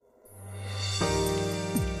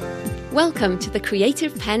Welcome to the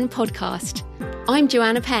Creative Pen Podcast. I'm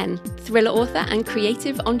Joanna Penn, thriller author and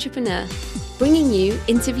creative entrepreneur, bringing you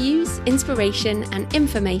interviews, inspiration and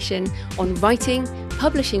information on writing,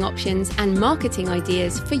 publishing options and marketing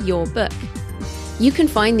ideas for your book. You can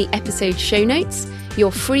find the episode show notes,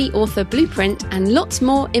 your free author blueprint and lots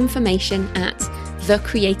more information at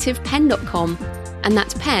thecreativepen.com, and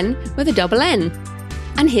that's pen with a double N.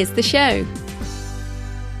 And here's the show.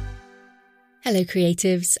 Hello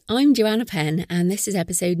creatives, I'm Joanna Penn and this is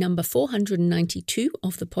episode number 492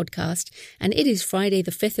 of the podcast, and it is Friday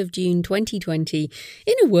the 5th of June 2020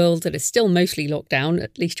 in a world that is still mostly locked down,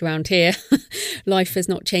 at least around here. Life has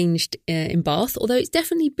not changed in Bath, although it's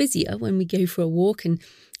definitely busier when we go for a walk and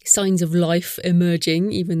signs of life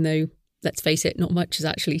emerging, even though, let's face it, not much has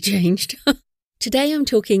actually changed. Today I'm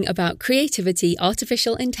talking about creativity,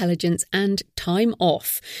 artificial intelligence and time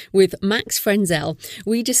off with Max Frenzel.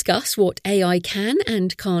 We discuss what AI can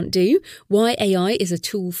and can't do, why AI is a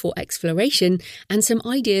tool for exploration, and some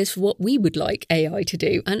ideas for what we would like AI to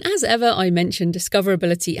do. And as ever, I mention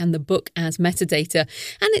discoverability and the book as metadata,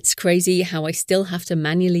 and it's crazy how I still have to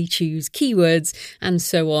manually choose keywords and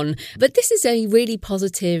so on. But this is a really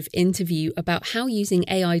positive interview about how using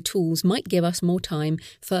AI tools might give us more time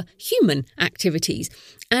for human activities.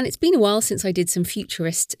 And it's been a while since I did some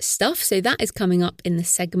futurist stuff, so that is coming up in the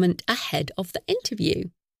segment ahead of the interview.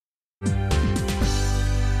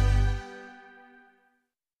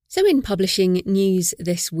 So in publishing news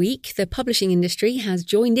this week, the publishing industry has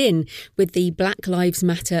joined in with the Black Lives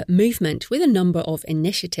Matter movement with a number of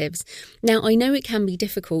initiatives. Now, I know it can be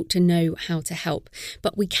difficult to know how to help,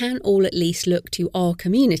 but we can all at least look to our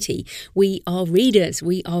community. We are readers,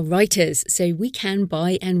 we are writers, so we can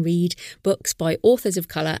buy and read books by authors of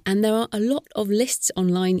colour, and there are a lot of lists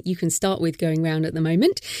online you can start with going around at the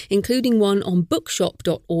moment, including one on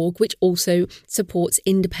bookshop.org, which also supports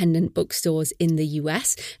independent bookstores in the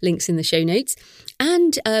US. Links in the show notes.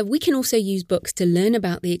 And we can also use books to learn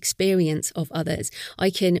about the experience of others. I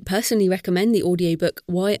can personally recommend the audiobook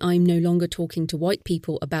Why I'm No Longer Talking to White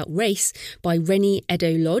People About Race by Rennie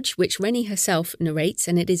Edo-Lodge, which Rennie herself narrates,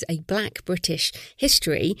 and it is a Black British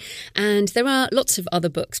history. And there are lots of other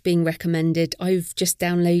books being recommended. I've just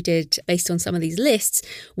downloaded, based on some of these lists,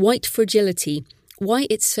 White Fragility, Why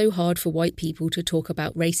It's So Hard for White People to Talk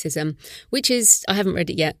About Racism, which is, I haven't read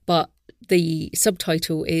it yet, but the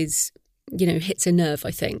subtitle is, hits a nerve,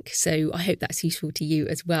 I think. So I hope that's useful to you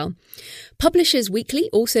as well. Publishers Weekly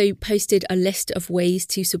also posted a list of ways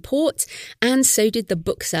to support, and so did the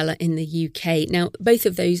Bookseller in the UK. Now, both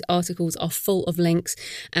of those articles are full of links,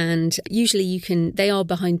 and usually they are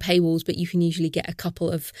behind paywalls, but you can usually get a couple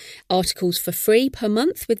of articles for free per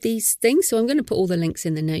month with these things. So I'm going to put all the links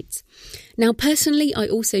in the notes. Now, personally, I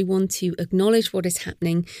also want to acknowledge what is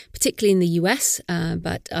happening, particularly in the US,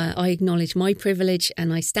 but I acknowledge my privilege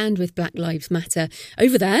and I stand with Black Lives Matter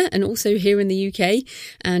over there and also here in the UK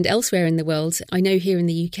and elsewhere in the world. I know here in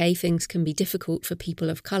the UK things can be difficult for people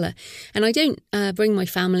of colour, and I don't bring my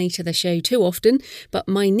family to the show too often, but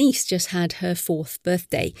my niece just had her 4th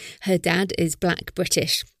birthday. Her dad is Black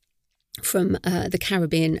British, from the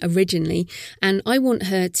Caribbean originally, and I want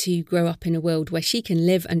her to grow up in a world where she can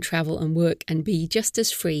live and travel and work and be just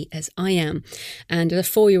as free as I am. And as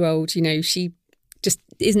a 4-year-old, she just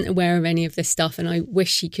isn't aware of any of this stuff, and I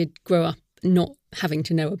wish she could grow up not having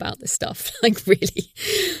to know about this stuff, really.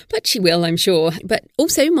 But she will, I'm sure. But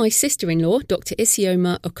also my sister-in-law, Dr.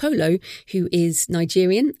 Isioma Okolo, who is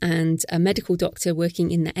Nigerian and a medical doctor working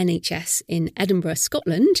in the NHS in Edinburgh,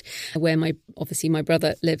 Scotland, where my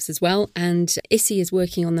brother lives as well. And Issy is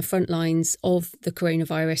working on the front lines of the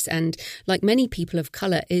coronavirus, and like many people of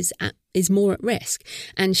colour is more at risk.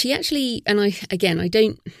 And she actually, and I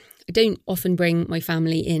don't often bring my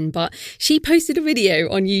family in, but she posted a video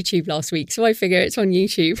on YouTube last week, so I figure it's on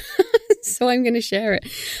YouTube. So I'm going to share it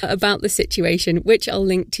about the situation, which I'll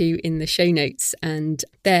link to in the show notes. And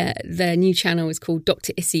their new channel is called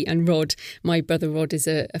Dr. Issy and Rod. My brother Rod is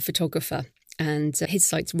a photographer, and his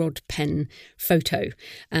site's Rod Pen Photo.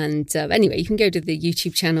 And anyway, you can go to the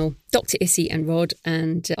YouTube channel Dr. Issy and Rod,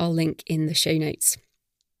 and I'll link in the show notes.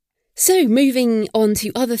 So moving on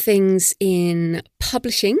to other things in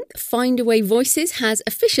publishing, Findaway Voices has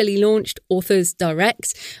officially launched Authors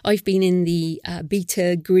Direct. I've been in the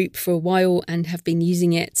beta group for a while and have been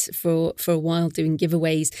using it for a while doing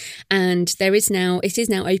giveaways. And it is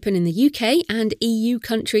now open in the UK and EU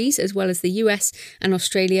countries, as well as the US and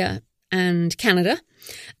Australia and Canada.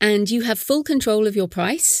 And you have full control of your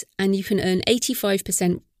price, and you can earn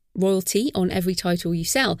 85% royalty on every title you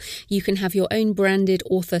sell. You can have your own branded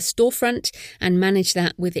author storefront and manage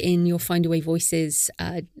that within your Findaway Voices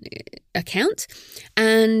account,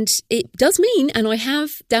 and it does mean, and I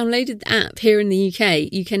have downloaded the app here in the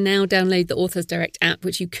UK, you can now download the Authors Direct app,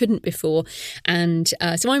 which you couldn't before, and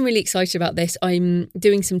so I'm really excited about this. I'm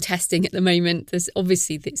doing some testing at the moment. There's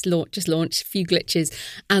obviously it's just launched, a few glitches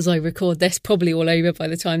as I record this, probably all over by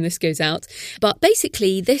the time this goes out, but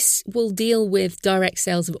basically this will deal with direct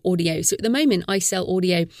sales of audio. So at the moment I sell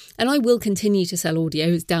audio, and I will continue to sell audio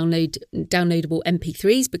as downloadable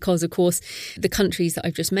MP3s, because of course the countries that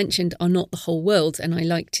I've just mentioned are not the whole world, and I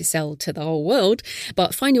like to sell to the whole world.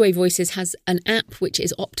 But Findaway Voices has an app which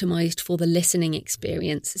is optimized for the listening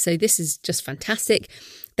experience. So this is just fantastic.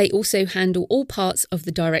 They also handle all parts of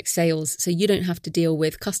the direct sales, so you don't have to deal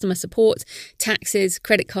with customer support, taxes,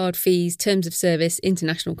 credit card fees, terms of service,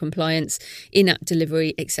 international compliance, in-app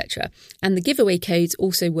delivery, etc. And the giveaway codes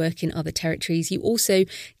also work in other territories. You also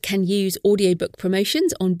can use audiobook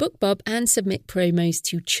promotions on BookBub and submit promos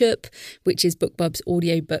to Chirp, which is BookBub's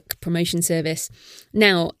audiobook promotion service.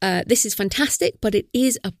 Now, this is fantastic, but it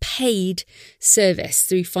is a paid service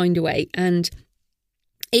through Findaway, and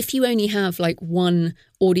if you only have like one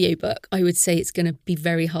audiobook, I would say it's going to be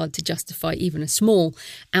very hard to justify even a small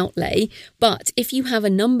outlay. But if you have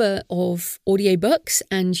a number of audiobooks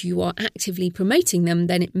and you are actively promoting them,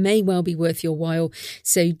 then it may well be worth your while.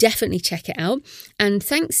 So definitely check it out. And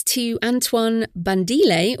thanks to Antoine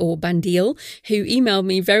Bandile, who emailed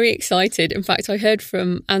me very excited. In fact, I heard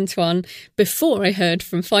from Antoine before I heard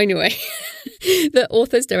from Findaway that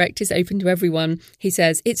Authors Direct is open to everyone. He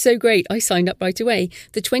says, "It's so great, I signed up right away.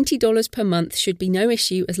 The $20 per month should be no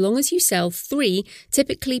issue as long as you sell 3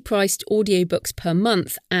 typically priced audiobooks per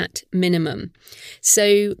month at minimum."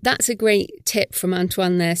 So that's a great tip from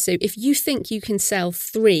Antoine there. So if you think you can sell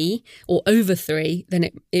 3 or over 3, then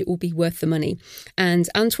it will be worth the money. And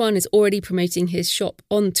Antoine is already promoting his shop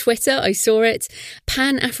on Twitter. I saw it.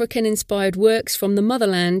 Pan-African inspired works from the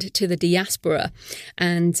motherland to the diaspora.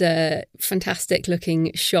 And fantastic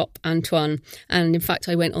looking shop, Antoine. And in fact,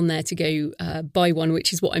 I went on there to go buy one,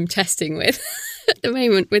 which is what I'm testing with at the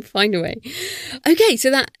moment with Findaway. Okay, so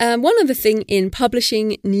that one other thing in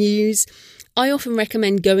publishing news, I often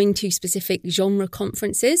recommend going to specific genre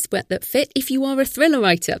conferences that fit. If you are a thriller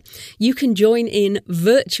writer, you can join in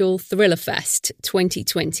Virtual Thriller Fest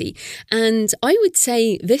 2020. And I would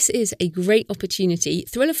say this is a great opportunity.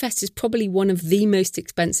 Thriller Fest is probably one of the most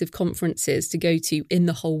expensive conferences to go to in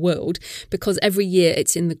the whole world, because every year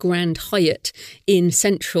it's in the Grand Hyatt in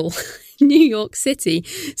central New York City.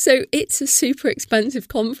 So it's a super expensive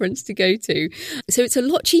conference to go to. So it's a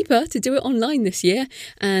lot cheaper to do it online this year.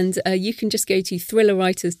 And you can just go to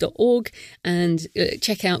thrillerwriters.org and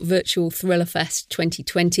check out Virtual Thriller Fest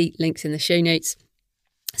 2020. Links in the show notes.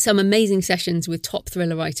 Some amazing sessions with top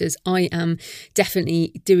thriller writers. I am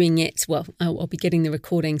definitely doing it. Well, I'll be getting the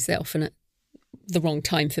recordings. They're often at the wrong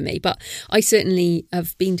time for me, but I certainly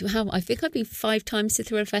have been to I think I've been 5 times to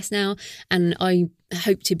Thriller Fest now, and I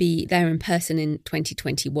hope to be there in person in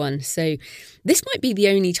 2021. So this might be the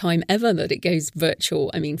only time ever that it goes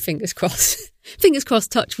virtual. I mean, fingers crossed, fingers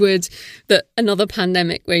crossed, touch wood, that another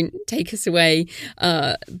pandemic won't take us away.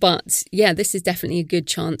 But yeah, this is definitely a good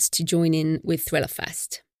chance to join in with Thriller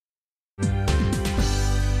Fest.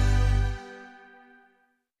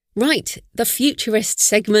 Right, the futurist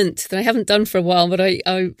segment that I haven't done for a while, but I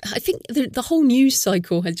think the whole news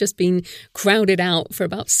cycle has just been crowded out for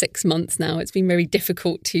about 6 months now. It's been very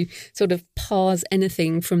difficult to sort of parse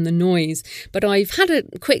anything from the noise. But I've had a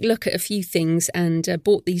quick look at a few things and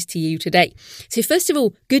brought these to you today. So first of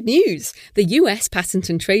all, good news. The US Patent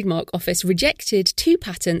and Trademark Office rejected 2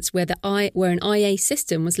 patents where an IA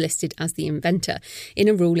system was listed as the inventor in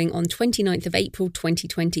a ruling on 29th of April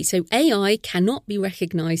 2020. So AI cannot be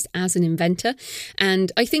recognised as an inventor,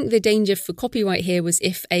 and I think the danger for copyright here was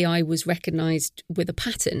if AI was recognised with a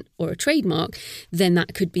patent or a trademark, then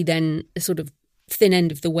that could be then a sort of thin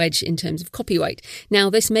end of the wedge in terms of copyright. Now,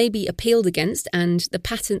 this may be appealed against, and the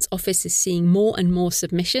Patents Office is seeing more and more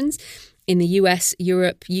submissions in the US,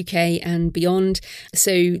 Europe, UK and beyond.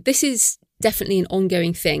 So this is definitely an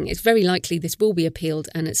ongoing thing. It's very likely this will be appealed,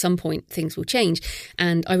 and at some point things will change.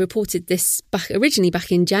 And I reported this originally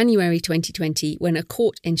back in January 2020 when a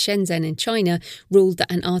court in Shenzhen in China ruled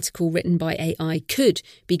that an article written by AI could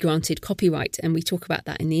be granted copyright. And we talk about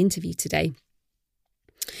that in the interview today.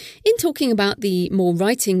 In talking about the more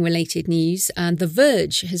writing-related news, The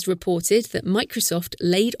Verge has reported that Microsoft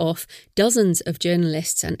laid off dozens of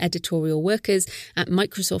journalists and editorial workers at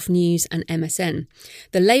Microsoft News and MSN.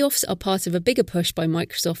 The layoffs are part of a bigger push by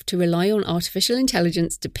Microsoft to rely on artificial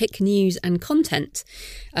intelligence to pick news and content,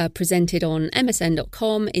 presented on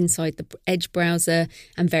MSN.com, inside the Edge browser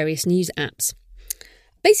and various news apps.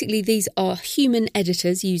 Basically, these are human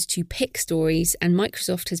editors used to pick stories, and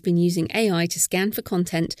Microsoft has been using AI to scan for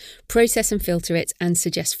content, process and filter it, and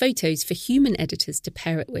suggest photos for human editors to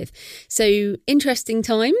pair it with. So, interesting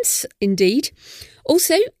times indeed.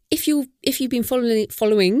 Also, if you've been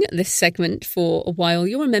following this segment for a while,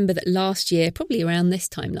 you'll remember that last year, probably around this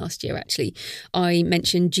time last year actually, I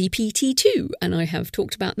mentioned GPT-2, and I have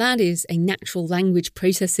talked about that is a natural language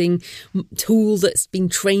processing tool that's been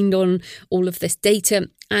trained on all of this data.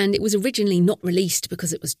 And it was originally not released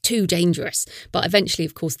because it was too dangerous. But eventually,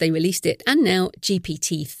 of course, they released it. And now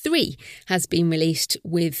GPT-3 has been released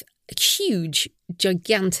with a huge,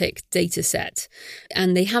 gigantic data set.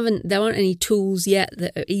 And there aren't any tools yet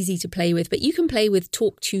that are easy to play with, but you can play with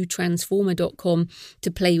talktotransformer.com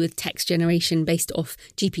to play with text generation based off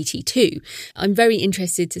GPT-2. I'm very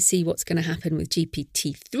interested to see what's going to happen with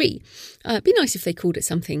GPT-3. It'd be nice if they called it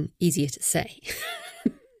something easier to say.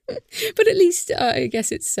 But at least I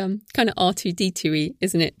guess it's kind of R2-D2-y,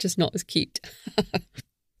 isn't it? Just not as cute.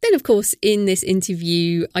 Then, of course, in this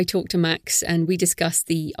interview, I talked to Max and we discussed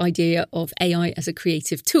the idea of AI as a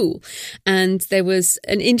creative tool. And there was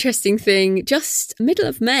an interesting thing just middle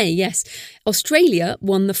of May. Yes, Australia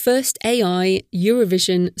won the first AI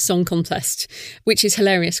Eurovision Song Contest, which is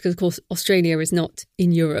hilarious because, of course, Australia is not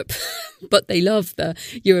in Europe, but they love the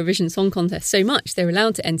Eurovision Song Contest so much. They're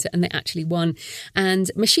allowed to enter and they actually won. And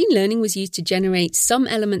machine learning was used to generate some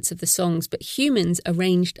elements of the songs, but humans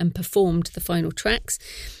arranged and performed the final tracks.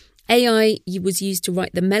 AI was used to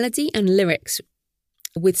write the melody and lyrics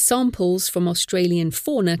with samples from Australian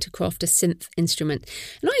fauna to craft a synth instrument.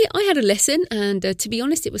 And I had a listen, and to be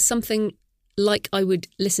honest, it was something like I would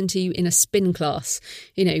listen to in a spin class,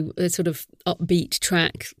 a sort of upbeat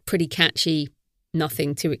track, pretty catchy,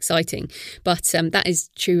 nothing too exciting. But that is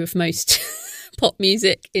true of most pop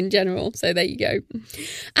music in general. So there you go.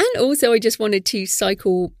 And also I just wanted to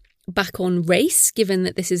cycle back on race, given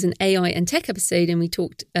that this is an AI and tech episode and we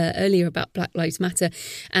talked earlier about Black Lives Matter,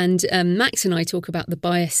 and Max and I talk about the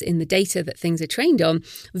bias in the data that things are trained on.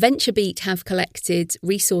 VentureBeat have collected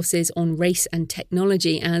resources on race and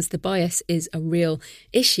technology as the bias is a real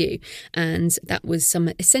issue, and that was some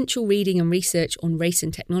essential reading and research on race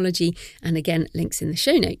and technology, and again, links in the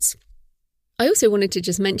show notes. I also wanted to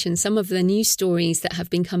just mention some of the news stories that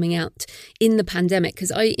have been coming out in the pandemic,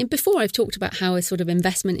 because before I've talked about how a sort of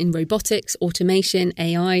investment in robotics, automation,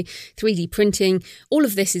 AI, 3D printing, all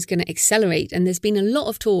of this is going to accelerate. And there's been a lot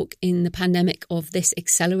of talk in the pandemic of this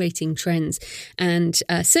accelerating trends. And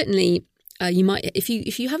certainly you might, if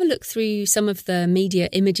you have a look through some of the media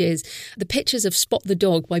images, the pictures of Spot the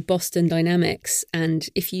Dog by Boston Dynamics, and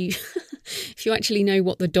if you actually know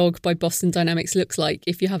what the dog by Boston Dynamics looks like,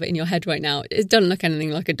 if you have it in your head right now, it doesn't look anything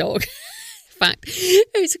like a dog. Fact,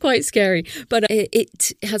 it's quite scary, but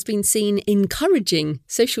it has been seen encouraging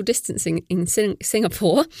social distancing in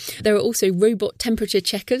Singapore. There are also robot temperature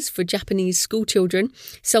checkers for Japanese school children.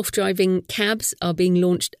 Self-driving cabs are being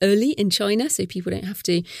launched early in China, so people don't have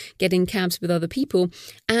to get in cabs with other people.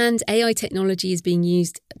 And AI technology is being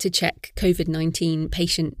used to check COVID-19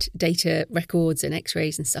 patient data records and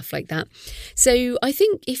x-rays and stuff like that. So I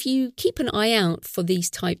think if you keep an eye out for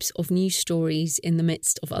these types of news stories in the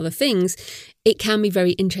midst of other things, it can be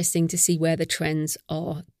very interesting to see where the trends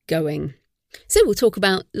are going. So we'll talk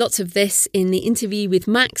about lots of this in the interview with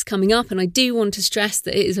Max coming up. And I do want to stress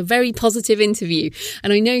that it is a very positive interview.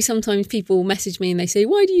 And I know sometimes people message me and they say,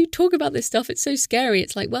 why do you talk about this stuff? It's so scary.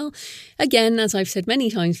 It's like, well, again, as I've said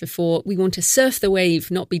many times before, we want to surf the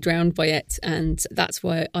wave, not be drowned by it. And that's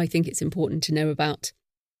why I think it's important to know about.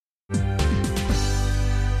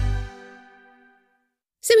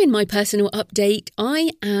 So in my personal update,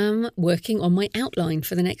 I am working on my outline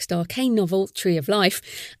for the next Arcane novel, Tree of Life.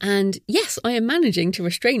 And yes, I am managing to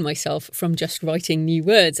restrain myself from just writing new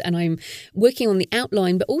words. And I'm working on the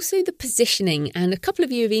outline, but also the positioning. And a couple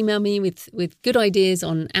of you have emailed me with good ideas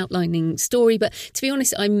on outlining story. But to be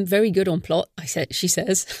honest, I'm very good on plot, she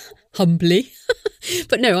says. Humbly.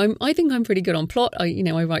 But no, I think I'm pretty good on plot.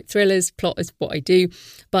 I write thrillers. Plot is what I do.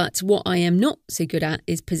 But what I am not so good at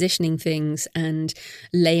is positioning things and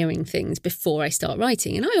layering things before I start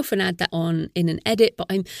writing. And I often add that on in an edit, but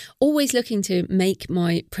I'm always looking to make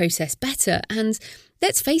my process better. And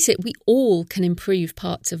let's face it, we all can improve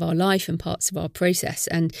parts of our life and parts of our process.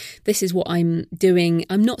 And this is what I'm doing.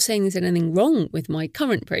 I'm not saying there's anything wrong with my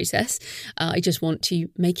current process. I just want to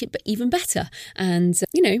make it even better. And,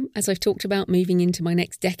 as I've talked about moving into my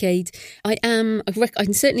next decade, I can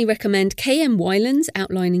certainly recommend K.M. Weiland's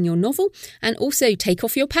Outlining Your Novel, and also Take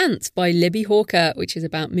Off Your Pants by Libby Hawker, which is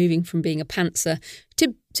about moving from being a pantser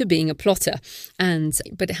to to being a plotter,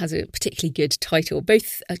 but it has a particularly good title.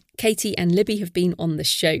 Both Katie and Libby have been on the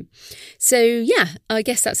show. So yeah, I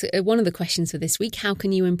guess that's one of the questions for this week. How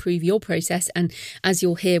can you improve your process? And as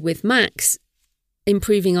you'll hear with Max,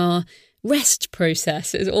 improving our rest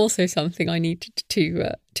process is also something I need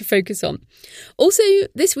to focus on. Also,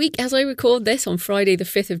 this week, as I record this on Friday the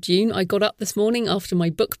 5th of June, I got up this morning after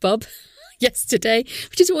my book bub yesterday,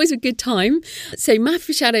 which is always a good time. So Map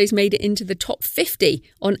of Shadows made it into the top 50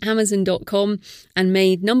 on Amazon.com and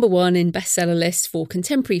made number 1 in bestseller lists for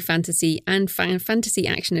contemporary fantasy and fantasy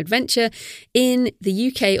action adventure in the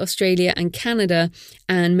UK, Australia and Canada,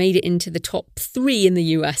 and made it into the top 3 in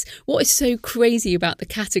the US. What is so crazy about the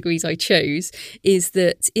categories I chose is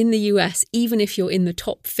that in the US, even if you're in the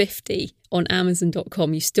top 50 on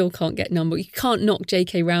Amazon.com, you still can't get you can't knock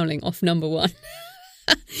J.K. Rowling off number 1.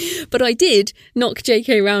 But I did knock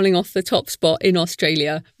J.K. Rowling off the top spot in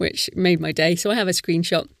Australia, which made my day. So I have a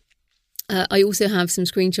screenshot. I also have some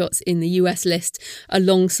screenshots in the US list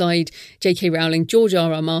alongside J.K. Rowling, George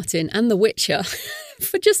R.R. Martin and The Witcher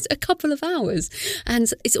for just a couple of hours.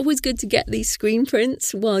 And it's always good to get these screen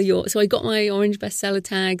prints so I got my orange bestseller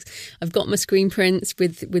tags. I've got my screen prints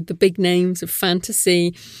with the big names of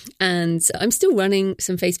fantasy, and I'm still running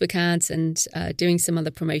some Facebook ads and doing some other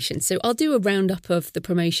promotions. So I'll do a roundup of the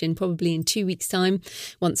promotion probably in 2 weeks' time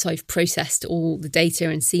once I've processed all the data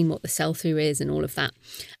and seen what the sell-through is and all of that.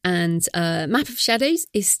 And Map of Shadows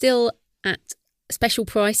is still at special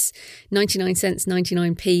price, 99 cents,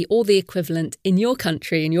 99p, or the equivalent in your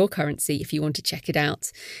country, in your currency, if you want to check it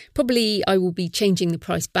out. Probably I will be changing the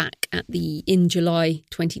price back in July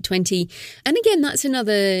 2020. And again, that's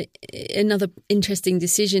another interesting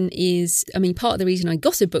decision part of the reason I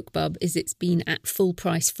got a BookBub is it's been at full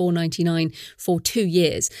price, $4.99 for 2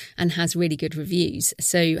 years and has really good reviews.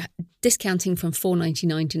 So discounting from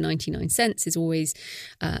 $4.99 to 99 cents is always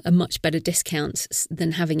a much better discount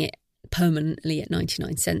than having it permanently at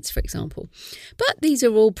 99 cents, for example. But these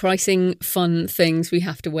are all pricing fun things we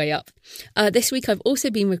have to weigh up. This week I've also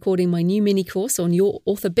been recording my new mini course on your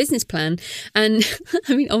author business plan. And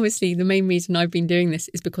obviously the main reason I've been doing this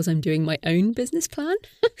is because I'm doing my own business plan.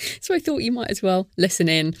 So I thought you might as well listen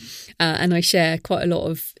in. And I share quite a lot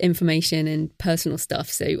of information and personal stuff.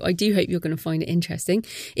 So I do hope you're going to find it interesting.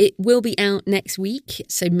 It will be out next week,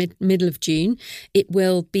 so middle of June. It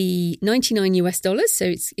will be $99 US. So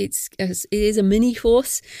it is a mini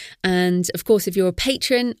course. And of course, if you're a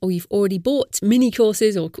patron or you've already bought mini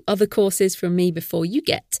courses or other courses from me before, you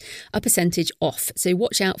get a percentage off. So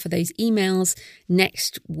watch out for those emails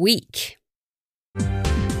next week.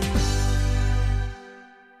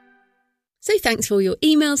 So thanks for all your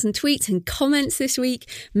emails and tweets and comments this week.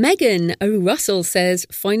 Megan O. Russell says,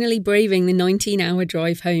 finally braving the 19-hour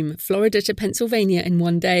drive home, Florida to Pennsylvania in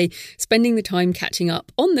one day, spending the time catching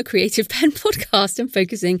up on the Creative Pen podcast and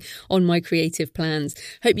focusing on my creative plans.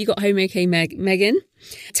 Hope you got home okay, Megan.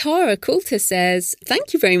 Tara Coulter says,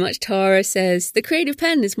 thank you very much. Tara says, The Creative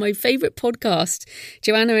Pen is my favourite podcast.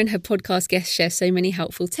 Joanna and her podcast guests share so many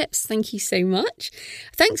helpful tips. Thank you so much.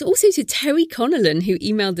 Thanks also to Terry Connellan, who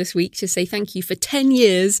emailed this week to say thank you for 10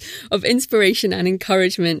 years of inspiration and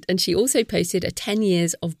encouragement. And she also posted a 10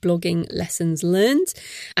 years of blogging lessons learned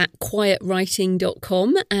at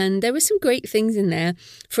quietwriting.com. And there were some great things in there.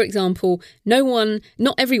 For example,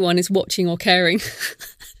 not everyone is watching or caring.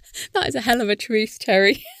 That is a hell of a truth,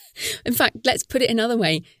 Terry. In fact, let's put it another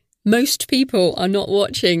way. Most people are not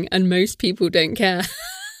watching and most people don't care.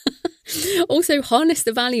 Also, harness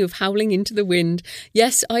the value of howling into the wind.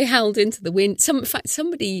 Yes, I howled into the wind. In fact,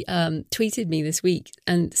 somebody tweeted me this week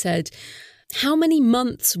and said, how many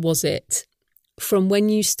months was it from when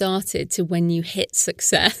you started to when you hit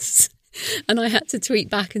success? And I had to tweet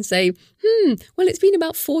back and say, well, it's been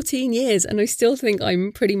about 14 years and I still think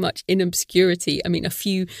I'm pretty much in obscurity. I mean, a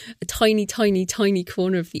tiny, tiny, tiny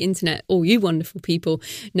corner of the internet. All you wonderful people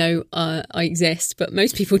know I exist, but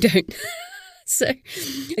most people don't. So,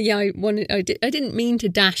 yeah, I didn't mean to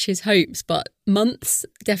dash his hopes, but months,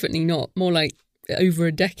 definitely not. More like over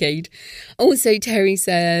a decade. Also, Terry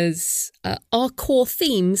says, our core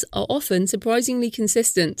themes are often surprisingly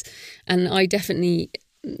consistent. And I definitely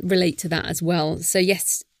relate to that as well. So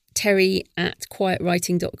yes, Terry at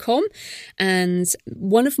quietwriting.com, and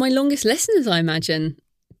one of my longest listeners, I imagine,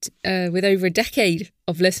 with over a decade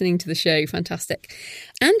of listening to the show. Fantastic.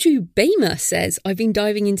 Andrew Bamer says, I've been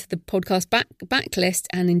diving into the podcast backlist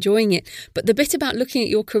and enjoying it, but the bit about looking at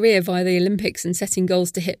your career via the Olympics and setting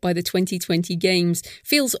goals to hit by the 2020 Games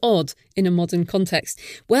feels odd in a modern context.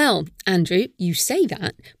 Well, Andrew, you say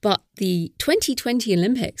that, but the 2020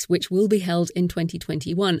 Olympics, which will be held in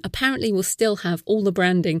 2021, apparently will still have all the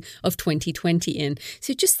branding of 2020 in.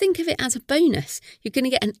 So just think of it as a bonus. You're going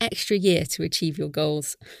to get an extra year to achieve your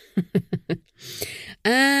goals.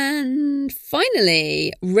 And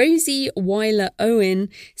finally, Rosie Weiler-Owen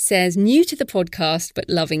says, new to the podcast, but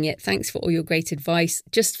loving it. Thanks for all your great advice.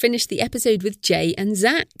 Just finished the episode with Jay and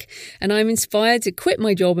Zach, and I'm inspired to quit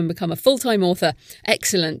my job and become a full-time author.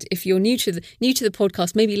 Excellent. If you're new to the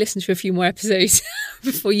podcast, maybe listen to a few more episodes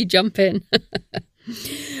before you jump in.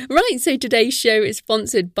 Right, so today's show is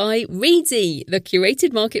sponsored by Reedsy, the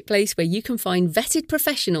curated marketplace where you can find vetted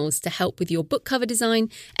professionals to help with your book cover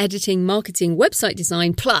design, editing, marketing, website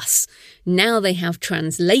design, plus now they have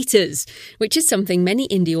translators, which is something many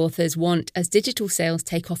indie authors want as digital sales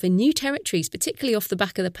take off in new territories, particularly off the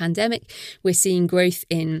back of the pandemic. We're seeing growth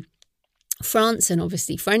in France and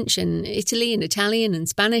obviously French and Italy and Italian and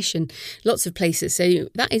Spanish and lots of places. So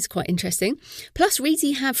that is quite interesting. Plus,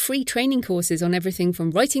 Reedsy have free training courses on everything from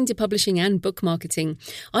writing to publishing and book marketing.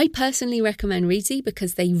 I personally recommend Reedsy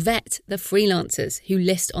because they vet the freelancers who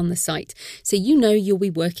list on the site. So you know you'll be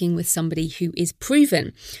working with somebody who is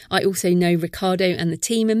proven. I also know Ricardo and the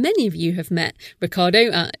team, and many of you have met Ricardo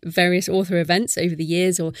at various author events over the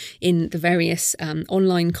years or in the various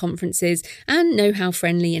online conferences, and know how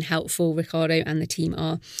friendly and helpful Ricardo and the team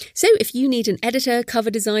are. So if you need an editor, cover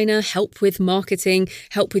designer, help with marketing,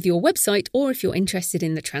 help with your website, or if you're interested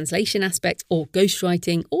in the translation aspect or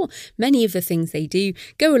ghostwriting or many of the things they do,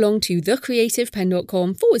 go along to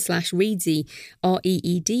thecreativepenn.com/Reedsy,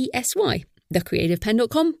 REEDSY,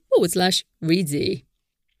 thecreativepenn.com/Reedsy.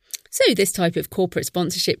 So this type of corporate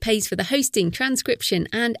sponsorship pays for the hosting, transcription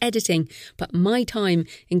and editing, but my time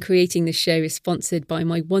in creating this show is sponsored by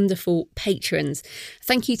my wonderful patrons.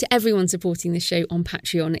 Thank you to everyone supporting the show on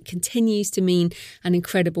Patreon. It continues to mean an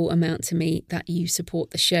incredible amount to me that you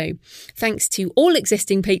support the show. Thanks to all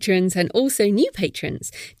existing patrons and also new patrons: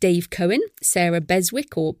 Dave Cohen, Sarah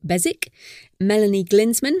Beswick or Bezick, Melanie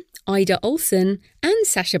Glinsman, Ida Olsen and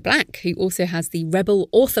Sasha Black, who also has the Rebel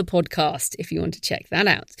Author podcast, if you want to check that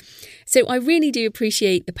out. So I really do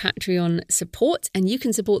appreciate the Patreon support, and you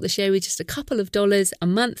can support the show with just a couple of dollars a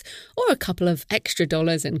month or a couple of extra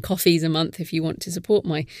dollars and coffees a month if you want to support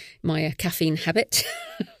my caffeine habit.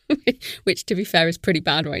 Which, to be fair, is pretty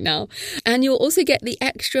bad right now. And you'll also get the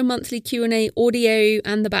extra monthly Q&A audio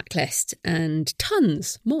and the backlist and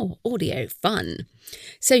tons more audio fun.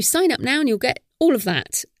 So sign up now and you'll get all of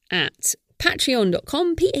that at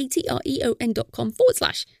patreon.com,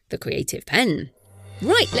 patreon.com/thecreativepenn.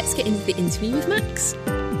 Right, let's get into the interview with Max.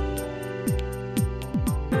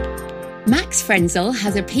 Max Frenzel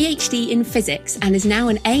has a PhD in physics and is now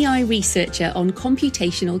an AI researcher on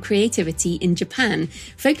computational creativity in Japan,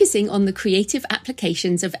 focusing on the creative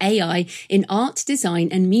applications of AI in art, design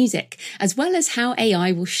and music, as well as how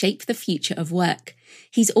AI will shape the future of work.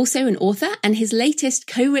 He's also an author, and his latest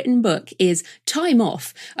co-written book is Time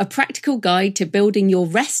Off, a practical guide to building your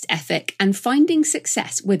rest ethic and finding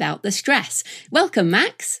success without the stress. Welcome,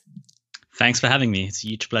 Max. Thanks for having me. It's a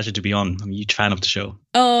huge pleasure to be on. I'm a huge fan of the show.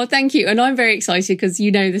 Oh, thank you. And I'm very excited because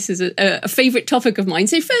you know this is a favourite topic of mine.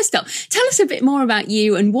 So first up, tell us a bit more about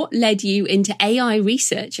you and what led you into AI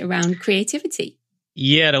research around creativity.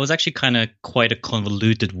 Yeah, that was actually kind of quite a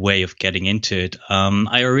convoluted way of getting into it.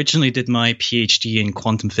 I originally did my PhD in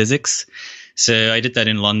quantum physics. So I did that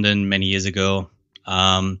in London many years ago.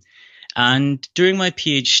 And during my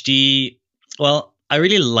PhD, well, I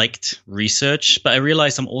really liked research, but I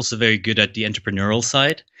realized I'm also very good at the entrepreneurial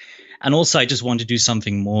side. And also I just wanted to do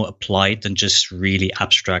something more applied than just really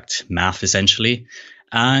abstract math, essentially.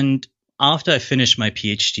 And after I finished my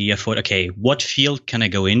PhD, I thought, okay, what field can I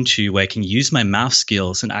go into where I can use my math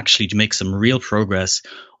skills and actually to make some real progress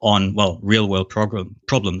on, well, real world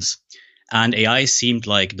problems? And AI seemed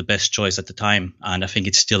like the best choice at the time. And I think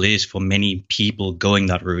it still is for many people going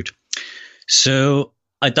that route. So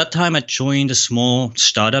at that time, I joined a small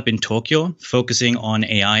startup in Tokyo focusing on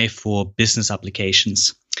AI for business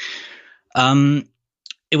applications.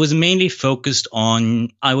 It was mainly focused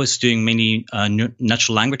on, I was doing mainly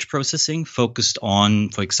natural language processing, focused on,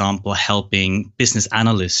 for example, helping business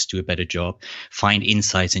analysts do a better job, find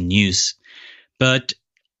insights and news. But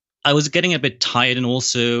I was getting a bit tired, and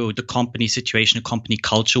also the company situation, the company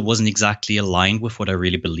culture wasn't exactly aligned with what I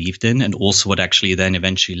really believed in, and also what actually then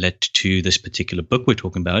eventually led to this particular book we're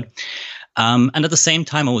talking about. And at the same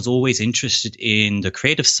time, I was always interested in the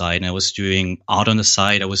creative side, and I was doing art on the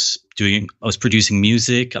side. I was producing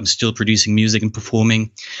music. I'm still producing music and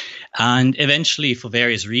performing. And eventually, for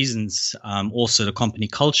various reasons, also the company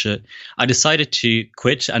culture, I decided to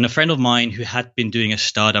quit. And a friend of mine who had been doing a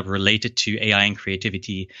startup related to AI and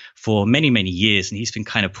creativity for many, many years, and he's been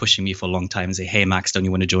kind of pushing me for a long time and say, "Hey, Max, don't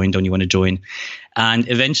you want to join? Don't you want to join?" And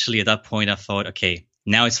eventually at that point, I thought, okay,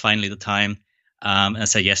 now it's finally the time. And I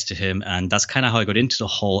said yes to him. And that's kind of how I got into the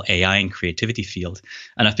whole AI and creativity field.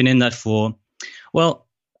 And I've been in that for, well,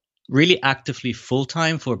 really actively full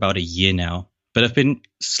time for about a year now. But I've been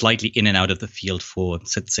slightly in and out of the field for,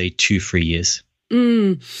 let's say, 2-3 years.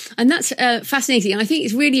 And that's fascinating. I think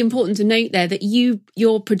it's really important to note there that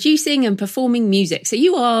you're producing and performing music. So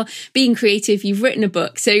you are being creative. You've written a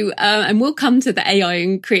book. So and we'll come to the AI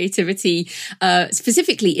and creativity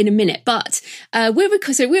specifically in a minute. But we're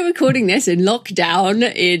recording this in lockdown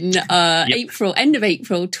in April, end of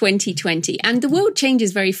April 2020, and the world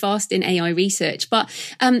changes very fast in AI research. But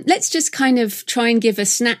let's just kind of try and give a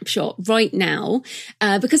snapshot right now,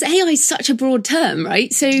 because AI is such a broad term,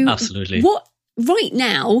 right? So absolutely. Right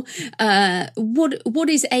now, what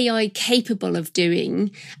is AI capable of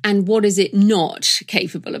doing, and what is it not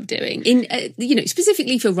capable of doing? In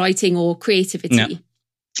specifically for writing or creativity. Yeah.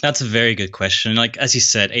 That's a very good question. Like, as you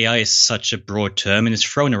said, AI is such a broad term and it's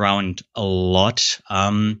thrown around a lot.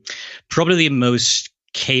 Probably the most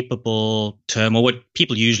capable term, or what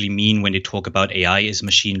people usually mean when they talk about AI, is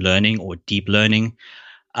machine learning or deep learning.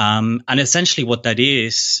 And essentially what that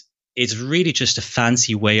is, it's really just a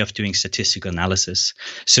fancy way of doing statistical analysis.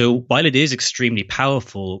 So while it is extremely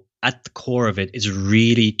powerful, at the core of it is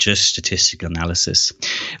really just statistical analysis,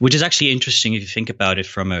 which is actually interesting if you think about it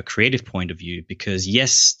from a creative point of view, because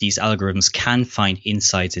yes, these algorithms can find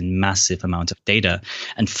insights in massive amounts of data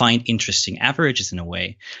and find interesting averages in a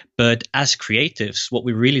way. But as creatives, what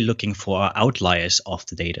we're really looking for are outliers of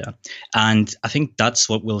the data. And I think that's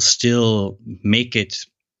what will still make it,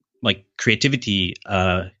 like, creativity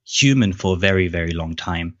human for a very, very long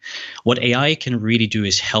time. What AI can really do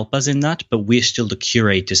is help us in that, but we're still the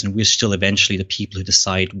curators and we're still eventually the people who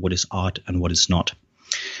decide what is art and what is not.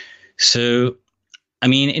 So, I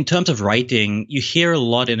mean, in terms of writing, you hear a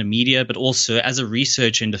lot in the media, but also as a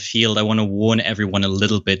researcher in the field, I want to warn everyone a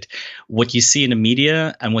little bit. What you see in the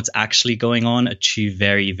media and what's actually going on are two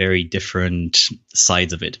very, very different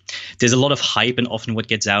sides of it. There's a lot of hype, and often what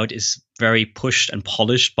gets out is very pushed and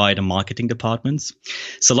polished by the marketing departments.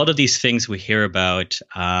 So a lot of these things we hear about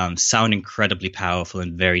sound incredibly powerful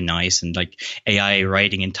and very nice, and like AI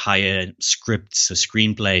writing entire scripts or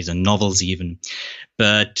screenplays and novels even.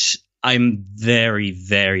 But I'm very,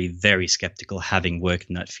 very, very skeptical, having worked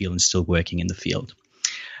in that field and still working in the field.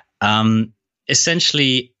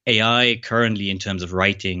 Essentially, AI currently in terms of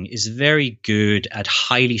writing is very good at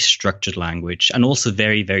highly structured language and also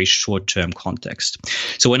very, very short-term context.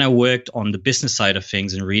 So when I worked on the business side of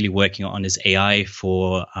things and really working on this AI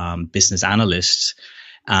for business analysts,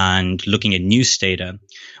 and looking at news data,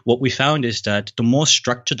 what we found is that the more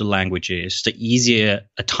structured the language is, the easier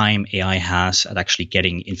a time AI has at actually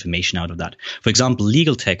getting information out of that. For example,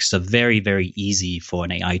 legal texts are very, very easy for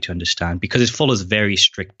an AI to understand because it follows very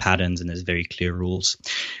strict patterns and there's very clear rules.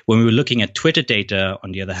 When we were looking at Twitter data,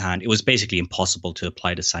 on the other hand, it was basically impossible to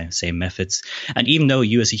apply the same methods. And even though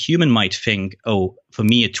you as a human might think, oh, for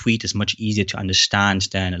me, a tweet is much easier to understand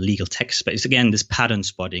than a legal text, but it's again this pattern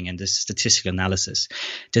spotting and this statistical analysis.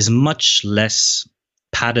 There's much less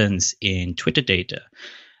patterns in Twitter data.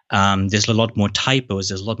 There's a lot more typos.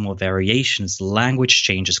 There's a lot more variations. The language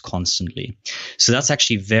changes constantly. So that's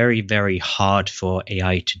actually very, very hard for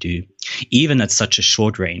AI to do, even at such a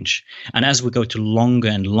short range. And as we go to longer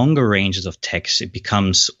and longer ranges of text, it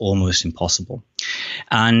becomes almost impossible.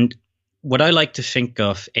 And what I like to think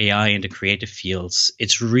of AI in the creative fields,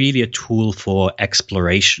 it's really a tool for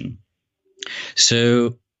exploration.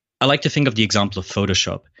 So I like to think of the example of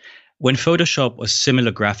Photoshop. When Photoshop or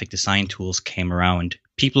similar graphic design tools came around,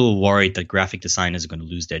 people were worried that graphic designers are going to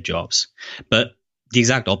lose their jobs. But the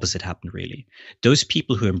exact opposite happened, really. Those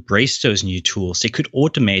people who embraced those new tools, they could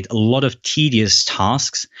automate a lot of tedious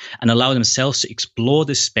tasks and allow themselves to explore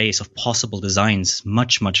the space of possible designs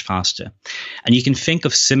much, much faster. And you can think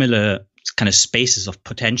of similar kind of spaces of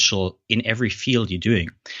potential in every field you're doing.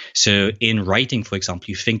 So in writing, for example,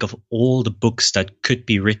 you think of all the books that could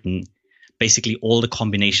be written, basically all the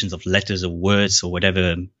combinations of letters or words or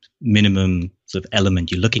whatever minimum sort of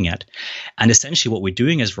element you're looking at. And essentially what we're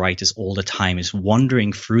doing as writers all the time is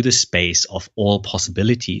wandering through the space of all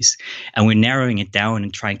possibilities. And we're narrowing it down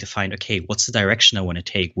and trying to find, okay, what's the direction I want to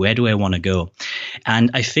take? Where do I want to go?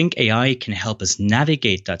 And I think AI can help us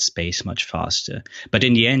navigate that space much faster. But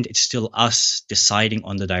in the end, it's still us deciding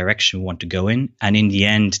on the direction we want to go in. And in the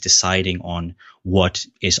end, deciding on what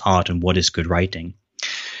is art and what is good writing.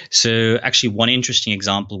 So actually one interesting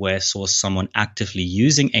example where I saw someone actively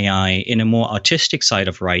using AI in a more artistic side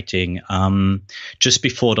of writing, just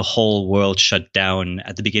before the whole world shut down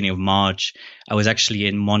at the beginning of March, I was actually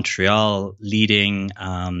in Montreal leading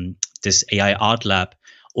this AI art lab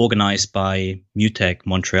organized by MUTEC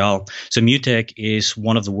Montreal. So MUTEC is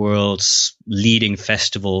one of the world's leading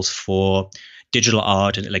festivals for digital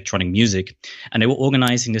art and electronic music. And they were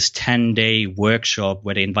organizing this 10-day workshop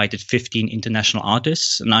where they invited 15 international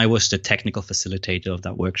artists. And I was the technical facilitator of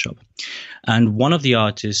that workshop. And one of the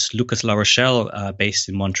artists, Lucas La Rochelle, based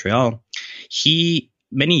in Montreal, he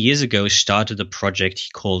many years ago started a project he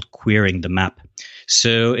called Queering the Map.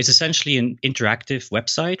 So it's essentially an interactive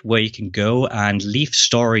website where you can go and leave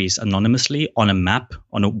stories anonymously on a map,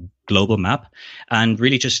 on a global map, and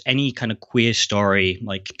really just any kind of queer story,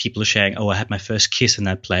 like people are sharing, oh, I had my first kiss in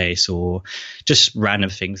that place, or just random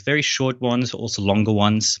things, very short ones, also longer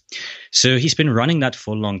ones. So he's been running that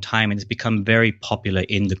for a long time and it's become very popular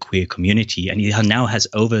in the queer community. And he now has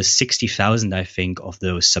over 60,000, I think, of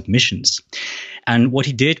those submissions. And what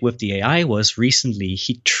he did with the AI was recently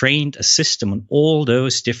he trained a system on all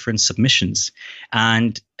those different submissions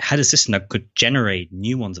and had a system that could generate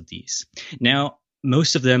new ones of these. Now,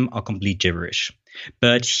 most of them are complete gibberish,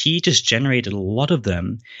 but he just generated a lot of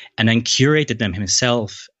them and then curated them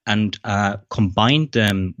himself and combined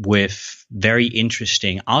them with very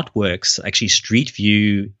interesting artworks, actually street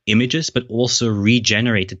view images, but also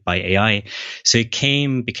regenerated by AI. So it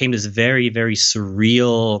became this very, very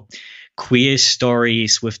surreal queer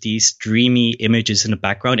stories with these dreamy images in the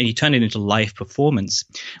background, and he turned it into live performance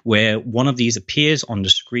where one of these appears on the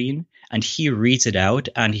screen and he reads it out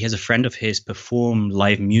and he has a friend of his perform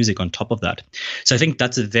live music on top of that. So I think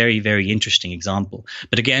that's a very, very interesting example.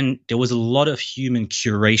 But again, there was a lot of human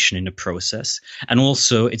curation in the process, and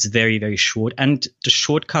also it's very, very short, and the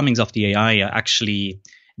shortcomings of the AI are actually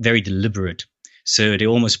very deliberate. So they're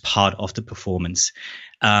almost part of the performance.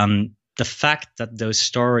 The fact that those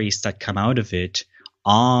stories that come out of it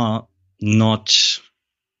are not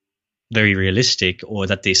very realistic, or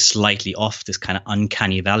that they're slightly off this kind of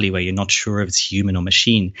uncanny valley where you're not sure if it's human or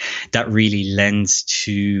machine, that really lends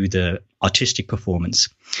to the artistic performance.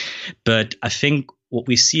 But I think what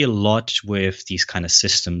we see a lot with these kind of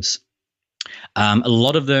systems, a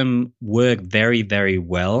lot of them work very, very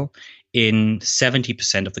well in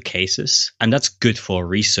 70% of the cases, and that's good for a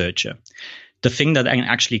researcher. The thing that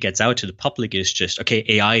actually gets out to the public is just, okay,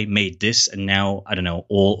 AI made this, and now, I don't know,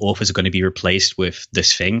 all authors are going to be replaced with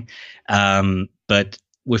this thing. But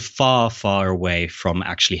we're far, far away from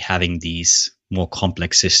actually having these more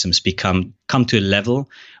complex systems come to a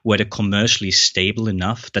level where they're commercially stable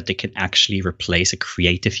enough that they can actually replace a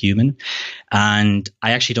creative human. And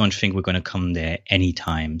I actually don't think we're going to come there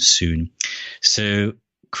anytime soon. So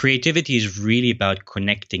creativity is really about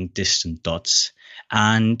connecting distant dots.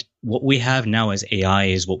 And what we have now as AI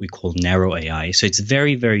is what we call narrow AI. So it's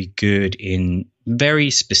very, very good in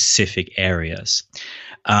very specific areas.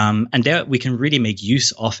 And there we can really make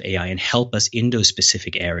use of AI and help us in those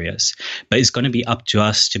specific areas. But it's going to be up to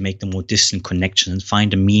us to make the more distant connections and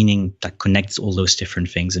find a meaning that connects all those different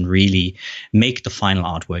things and really make the final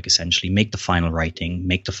artwork, essentially, make the final writing,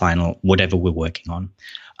 make the final whatever we're working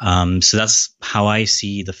on. So that's how I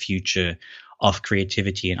see the future of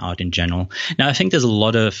creativity and art in general. Now, I think there's a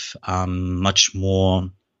lot of much more,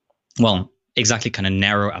 well, exactly kind of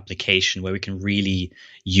narrow application where we can really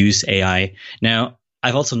use AI. Now,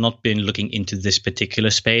 I've also not been looking into this particular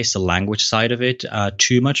space, the language side of it,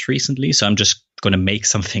 too much recently. So I'm just going to make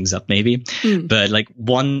some things up maybe. But like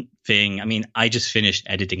one thing, I mean, I just finished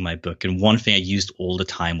editing my book, and one thing I used all the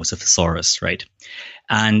time was a thesaurus, right?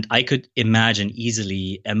 And I could imagine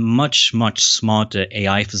easily a much, much smarter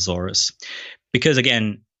AI thesaurus, because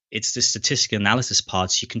again, it's the statistical analysis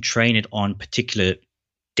parts. You can train it on particular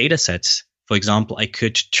data sets. For example, I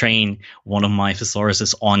could train one of my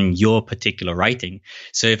thesauruses on your particular writing.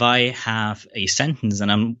 So if I have a sentence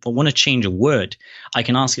and I want to change a word, I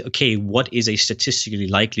can ask it, okay, what is a statistically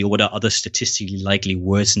likely, or what are other statistically likely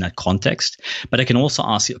words in that context? But I can also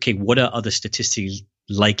ask it, okay, what are other statistically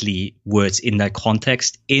likely words in that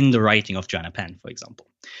context in the writing of Joanna Penn, for example?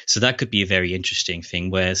 So that could be a very interesting thing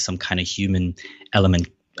where some kind of human element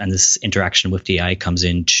and this interaction with the AI comes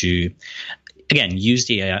in to again, use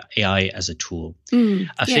the AI as a tool. I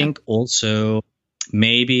yeah. think also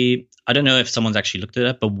maybe, I don't know if someone's actually looked at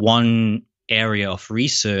it, but one area of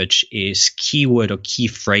research is keyword or key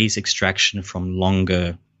phrase extraction from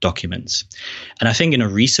longer documents. And I think in a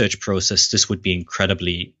research process, this would be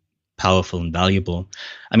incredibly powerful and valuable.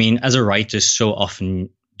 I mean, as a writer, so often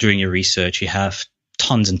during your research, you have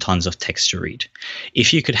tons and tons of text to read.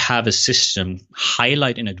 If you could have a system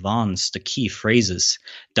highlight in advance the key phrases,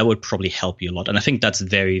 that would probably help you a lot. And I think that's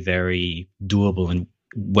very, very doable and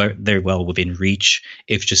very well within reach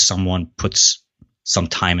if just someone puts some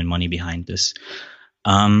time and money behind this.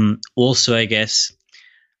 Also,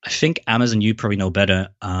 I think Amazon, you probably know better,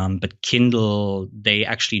 but Kindle, they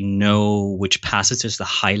actually know which passages are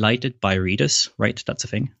highlighted by readers, right? That's a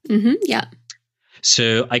thing. Mm-hmm, yeah.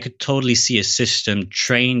 So I could totally see a system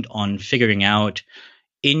trained on figuring out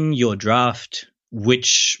in your draft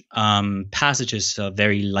which passages are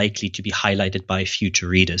very likely to be highlighted by future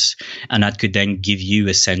readers. And that could then give you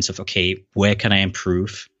a sense of, okay, where can I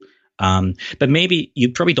improve? But maybe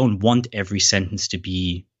you probably don't want every sentence to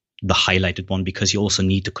be the highlighted one because you also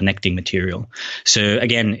need the connecting material. So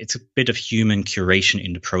again, it's a bit of human curation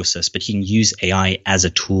in the process, but you can use AI as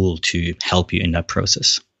a tool to help you in that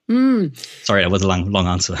process. Sorry, that was a long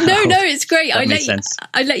answer. No, it's great. I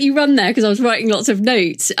let you run there because I was writing lots of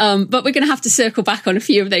notes. But we're going to have to circle back on a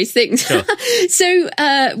few of those things. Sure. So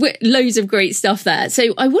loads of great stuff there.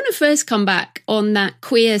 So I want to first come back on that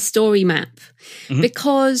queer story map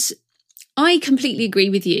because I completely agree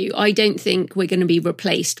with you. I don't think we're going to be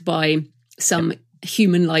replaced by some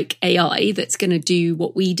human-like AI that's going to do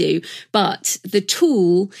what we do. But the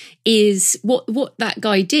tool is what that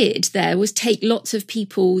guy did there was take lots of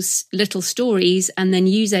people's little stories and then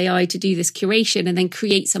use AI to do this curation and then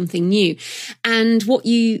create something new. And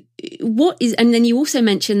and then you also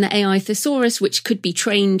mentioned the AI thesaurus, which could be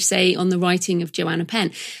trained, say, on the writing of Joanna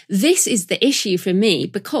Penn. This is the issue for me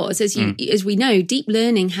because, as we know, deep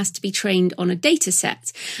learning has to be trained on a data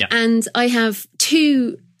set. Yeah. And I have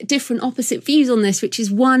two different opposite views on this, which is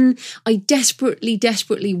one, I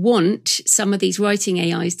desperately want some of these writing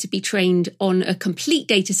AIs to be trained on a complete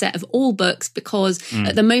data set of all books because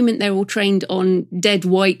at the moment they're all trained on dead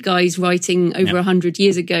white guys writing over 100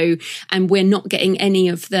 years ago, and we're not getting any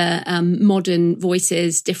of the modern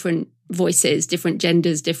voices, different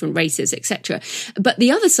genders, different races, etc. But the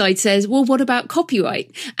other side says, well, what about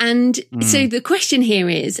copyright? And so the question here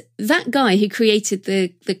is, that guy who created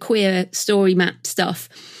the queer story map stuff,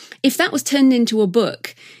 if that was turned into a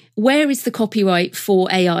book, where is the copyright for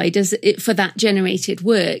AI? For that generated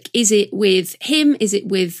work? Is it with him? Is it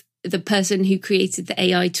with the person who created the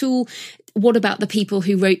AI tool? What about the people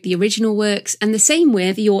who wrote the original works? And the same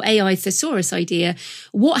with your AI thesaurus idea.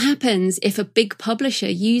 What happens if a big publisher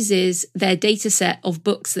uses their data set of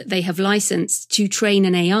books that they have licensed to train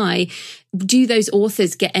an AI? Do those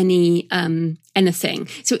authors get anything?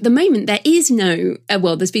 So at the moment, there is no,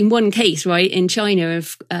 there's been one case, right, in China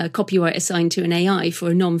of copyright assigned to an AI for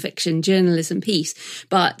a non-fiction journalism piece.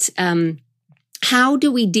 But how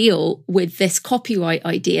do we deal with this copyright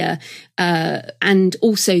idea and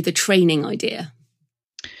also the training idea?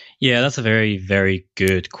 Yeah, that's a very, very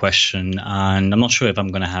good question. And I'm not sure if I'm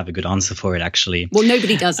going to have a good answer for it, actually. Well,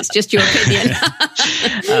 nobody does. It's just your opinion.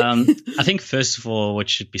 I think, first of all, what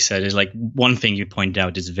should be said is, like, one thing you point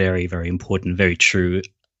out is very, very important, very true.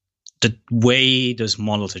 The way those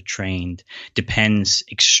models are trained depends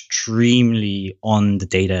extremely on the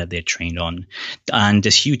data they're trained on. And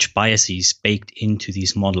there's huge biases baked into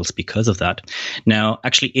these models because of that. Now,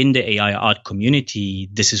 actually, in the AI art community,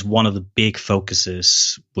 this is one of the big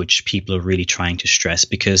focuses which people are really trying to stress,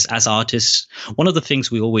 because as artists, one of the things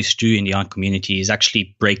we always do in the art community is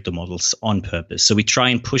actually break the models on purpose. So we try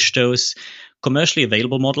and push those commercially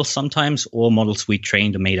available models sometimes, or models we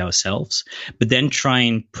trained or made ourselves, but then try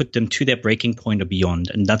and put them to their breaking point or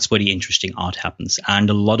beyond. And that's where the interesting art happens.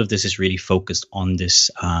 And a lot of this is really focused on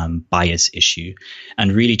this bias issue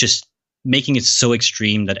and really just making it so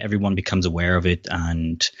extreme that everyone becomes aware of it,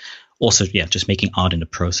 and also, just making art in the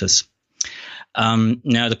process.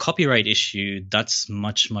 Now, the copyright issue, that's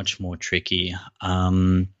much, much more tricky.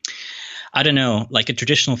 I don't know, like a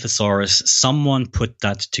traditional thesaurus, someone put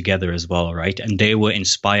that together as well, right? And they were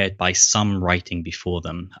inspired by some writing before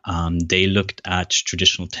them. They looked at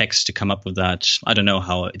traditional text to come up with that. I don't know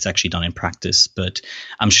how it's actually done in practice, but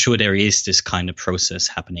I'm sure there is this kind of process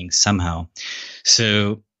happening somehow.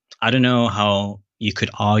 So I don't know how you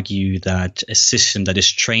could argue that a system that is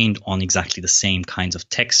trained on exactly the same kinds of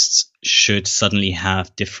texts should suddenly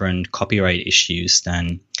have different copyright issues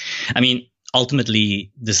than,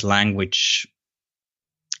 ultimately, this language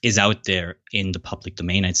is out there in the public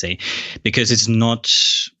domain, I'd say, because it's not.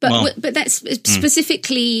 But that's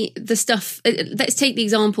specifically the stuff. Let's take the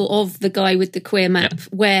example of the guy with the queer map,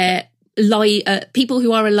 where people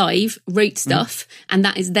who are alive wrote stuff, and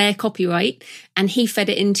that is their copyright, and he fed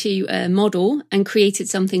it into a model and created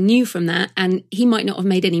something new from that, and he might not have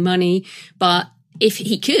made any money, but if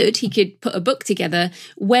he could put a book together.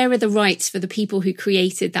 Where are the rights for the people who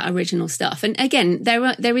created that original stuff? And again,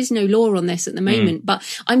 there is no law on this at the moment, but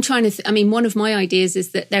I'm trying to, one of my ideas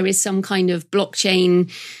is that there is some kind of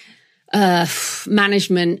blockchain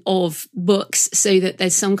management of books, so that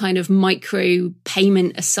there's some kind of micro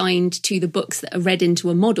payment assigned to the books that are read into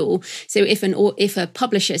a model. So if a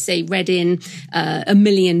publisher, say, read in 1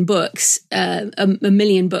 million books, a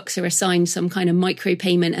million books are assigned some kind of micro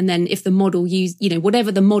payment, and then if the model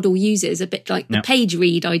whatever the model uses, a bit like the page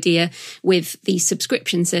read idea with these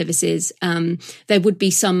subscription services, there would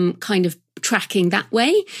be some kind of tracking that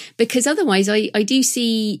way, because otherwise I do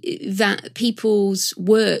see that people's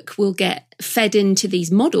work will get fed into these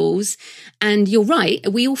models. And you're right,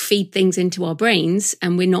 we all feed things into our brains,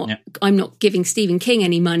 and I'm not giving Stephen King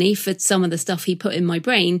any money for some of the stuff he put in my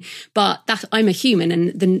brain, but that I'm a human,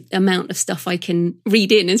 and the amount of stuff I can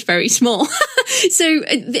read in is very small. So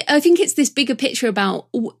I think it's this bigger picture about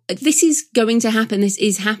this is going to happen, this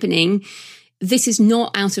is happening. This is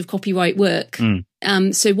not out of copyright work.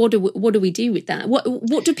 So what do we do with that?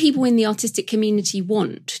 What do people in the artistic community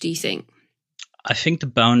want, do you think? I think the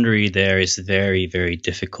boundary there is very, very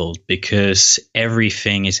difficult, because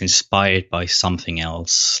everything is inspired by something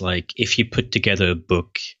else. Like if you put together a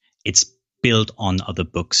book, it's built on other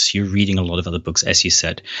books. You're reading a lot of other books, as you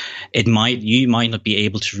said. You might not be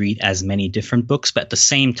able to read as many different books, but at the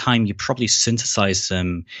same time, you probably synthesize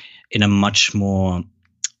them in a much more,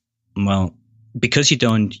 because you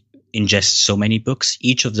don't ingest so many books,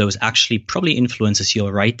 each of those actually probably influences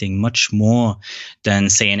your writing much more than,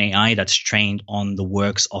 say, an AI that's trained on the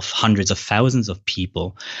works of hundreds of thousands of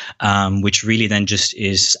people, which really then just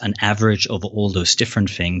is an average over all those different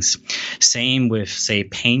things. Same with, say,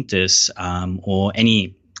 painters or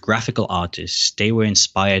any graphical artists. They were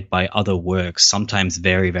inspired by other works, sometimes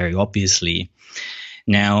very, very obviously.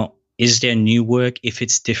 Now, is there new work, if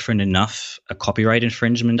it's different enough, a copyright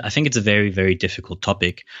infringement? I think it's a very, very difficult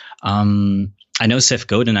topic. I know Seth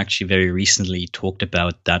Godin actually very recently talked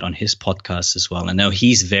about that on his podcast as well. I know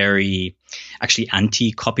he's very actually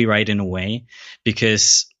anti-copyright in a way,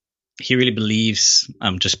 because he really believes,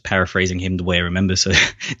 I'm just paraphrasing him the way I remember, so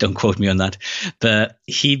don't quote me on that, but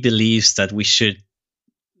he believes that we should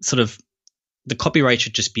the copyright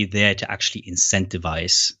should just be there to actually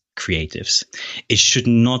incentivize creatives. It should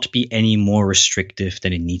not be any more restrictive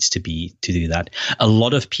than it needs to be to do that. A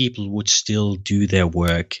lot of people would still do their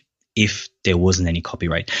work if there wasn't any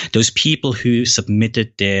copyright. Those people who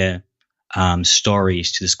submitted their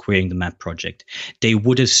stories to this Queering the Map project, they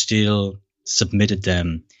would have still submitted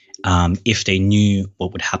them if they knew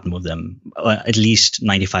what would happen with them. At least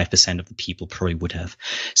 95% of the people probably would have.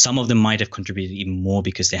 Some of them might have contributed even more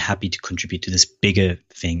because they're happy to contribute to this bigger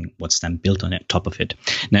thing, what's then built on top of it.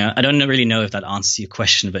 Now, I don't really know if that answers your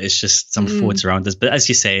question, but it's just some thoughts around this. But as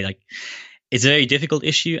you say, it's a very difficult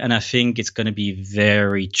issue, and I think it's going to be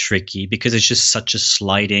very tricky because it's just such a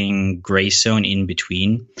sliding gray zone in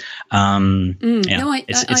between.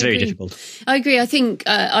 It's very difficult. I agree. I think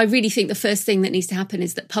I really think the first thing that needs to happen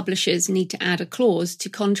is that publishers need to add a clause to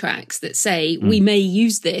contracts that say we may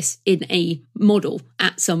use this in a model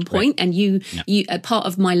at some point, and you a part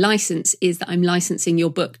of my license is that I'm licensing your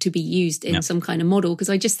book to be used in some kind of model, because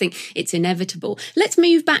I just think it's inevitable. Let's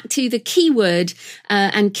move back to the keyword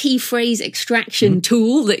and key phrase extraction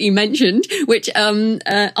tool that you mentioned, which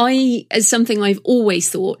as something I've always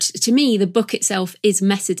thought. To me, the book itself is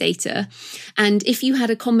metadata, and if you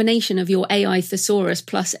had a combination of your AI thesaurus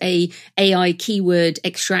plus a AI keyword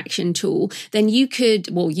extraction tool, then you could,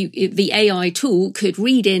 the AI tool could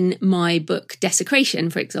read in my book Desecration,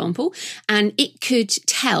 for example, and it could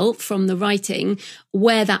tell from the writing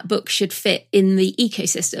where that book should fit in the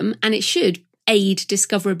ecosystem, and it should aid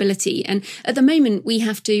discoverability. And at the moment, we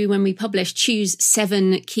have to, when we publish, choose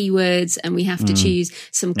 7 keywords, and we have to choose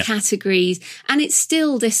some categories. And it's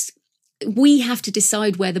still this, we have to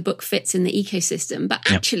decide where the book fits in the ecosystem. But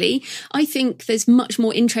actually, I think there's much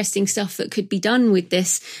more interesting stuff that could be done with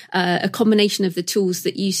this, a combination of the tools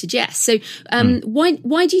that you suggest. So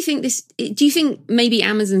why do you think this, do you think maybe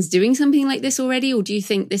Amazon's doing something like this already, or do you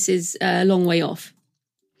think this is a long way off?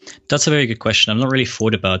 That's a very good question. I've not really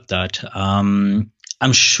thought about that. I'm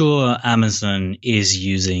sure Amazon is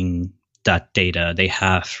using that data they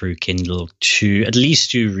have through Kindle to at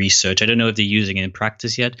least do research. I don't know if they're using it in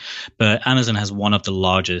practice yet, but Amazon has one of the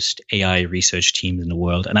largest AI research teams in the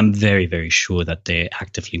world. And I'm very, very sure that they're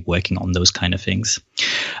actively working on those kind of things.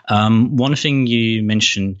 One thing you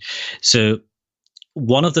mentioned, so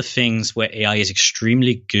one of the things where AI is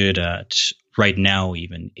extremely good at right now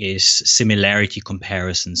even is similarity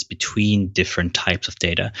comparisons between different types of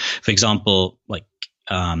data. For example, like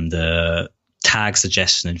the tag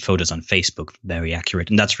suggestion in photos on Facebook, very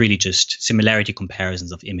accurate. And that's really just similarity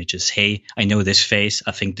comparisons of images. Hey, I know this face.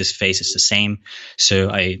 I think this face is the same.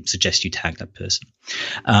 So I suggest you tag that person.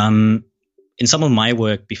 In some of my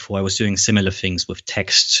work before, I was doing similar things with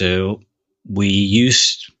text. So we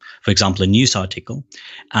used, for example, a news article,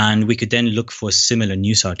 and we could then look for similar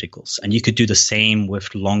news articles. And you could do the same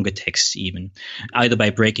with longer texts even, either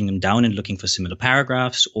by breaking them down and looking for similar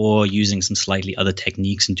paragraphs or using some slightly other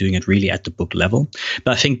techniques and doing it really at the book level.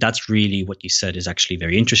 But I think that's really what you said is actually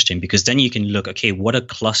very interesting, because then you can look, okay, what are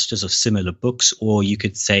clusters of similar books? Or you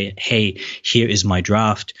could say, hey, here is my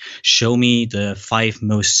draft. Show me the 5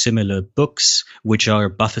 most similar books which are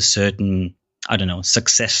above a certain, I don't know,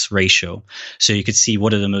 success ratio. So you could see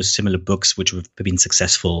what are the most similar books which have been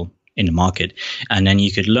successful in the market. And then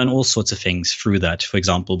you could learn all sorts of things through that. For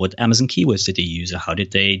example, what Amazon keywords did they use, or how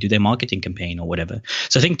did they do their marketing campaign or whatever.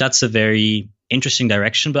 So I think that's a very interesting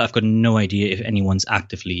direction, but I've got no idea if anyone's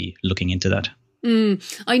actively looking into that.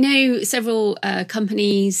 I know several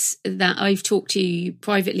companies that I've talked to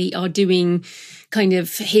privately are doing kind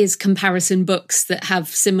of here's comparison books that have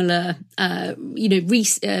similar,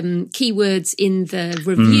 keywords in the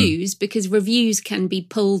reviews, because reviews can be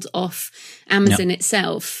pulled off Amazon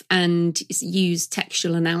itself and use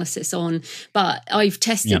textual analysis on. But I've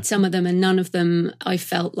tested some of them, and none of them I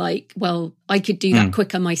felt like, well, I could do that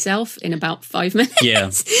quicker myself in about 5 minutes. Yeah.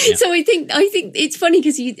 So I think it's funny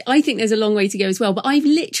because I think there's a long way to go as well. But I've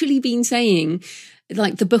literally been saying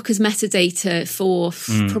like the book as metadata for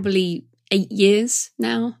probably 8 years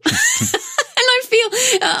now.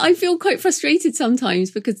 And I feel quite frustrated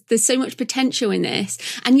sometimes because there's so much potential in this,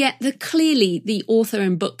 and yet clearly the author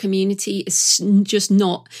and book community is just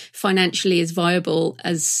not financially as viable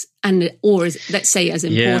or as, let's say, as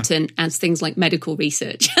important as things like medical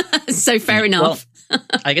research. So fair enough. Well,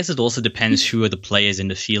 I guess it also depends who are the players in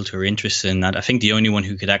the field who are interested in that. I think the only one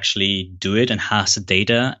who could actually do it and has the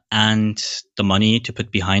data and the money to put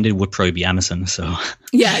behind it would probably be Amazon. So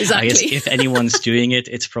yeah, exactly. I guess if anyone's doing it,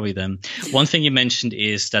 it's probably them. One thing you mentioned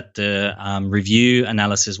is that the review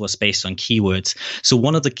analysis was based on keywords. So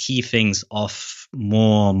one of the key things of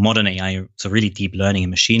more modern AI, so really deep learning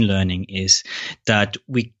and machine learning, is that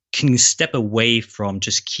we can step away from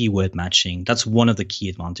just keyword matching. That's one of the key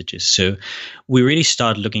advantages. So we really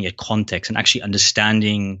start looking at context and actually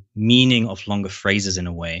understanding meaning of longer phrases in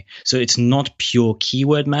a way. So it's not pure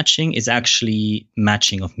keyword matching, it's actually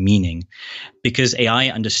matching of meaning. Because AI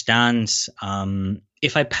understands,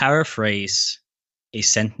 if I paraphrase a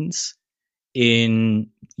sentence in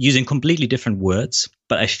using completely different words,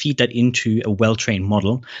 but I feed that into a well-trained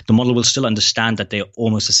model, the model will still understand that they're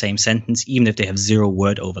almost the same sentence, even if they have 0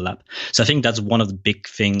 word overlap. So I think that's one of the big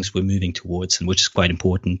things we're moving towards, and which is quite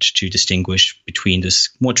important to distinguish between this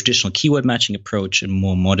more traditional keyword matching approach and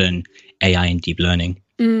more modern AI and deep learning.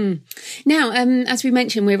 Now, as we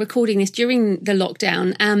mentioned, we're recording this during the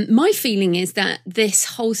lockdown. My feeling is that this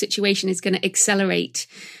whole situation is going to accelerate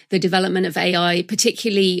the development of AI,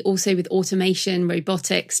 particularly also with automation,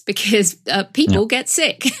 robotics, because people get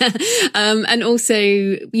sick. And also,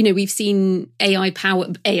 we've seen AI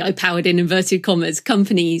powered in inverted commas,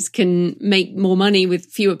 companies can make more money with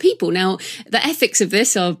fewer people. Now, the ethics of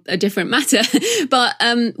this are a different matter. But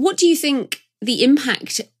what do you think the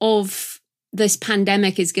impact of this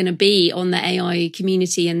pandemic is going to be on the AI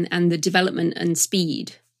community and the development and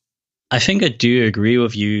speed? I think I do agree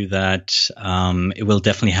with you that it will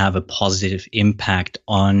definitely have a positive impact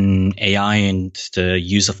on AI and the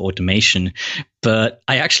use of automation. But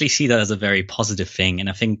I actually see that as a very positive thing. And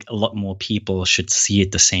I think a lot more people should see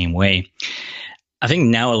it the same way. I think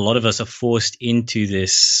now a lot of us are forced into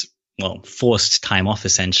this, forced time off,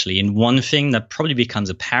 essentially. And one thing that probably becomes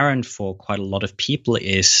apparent for quite a lot of people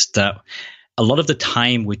is that a lot of the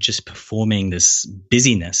time we're just performing this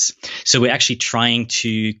busyness. So we're actually trying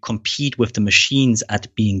to compete with the machines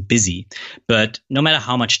at being busy. But no matter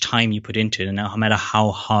how much time you put into it and no matter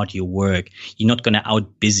how hard you work, you're not going to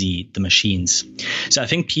out-busy the machines. So I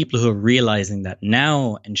think people who are realizing that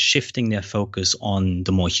now and shifting their focus on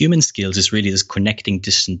the more human skills is really this connecting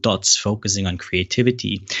distant dots, focusing on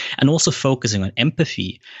creativity and also focusing on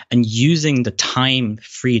empathy and using the time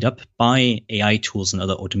freed up by AI tools and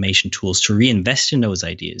other automation tools to really invest in those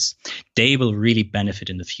ideas, they will really benefit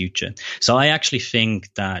in the future. So I actually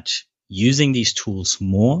think that using these tools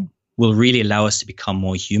more will really allow us to become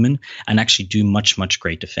more human and actually do much, much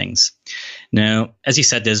greater things. Now, as you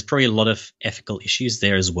said, there's probably a lot of ethical issues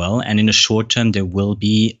there as well. And in the short term, there will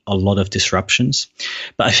be a lot of disruptions.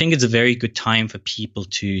 But I think it's a very good time for people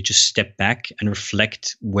to just step back and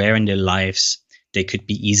reflect where in their lives they could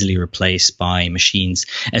be easily replaced by machines.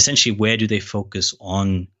 Essentially, where do they focus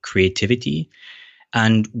on creativity?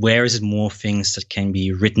 And where is it more things that can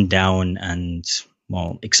be written down and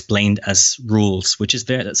explained as rules, which is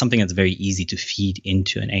something that's very easy to feed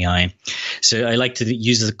into an AI. So I like to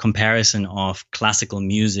use a comparison of classical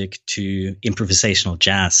music to improvisational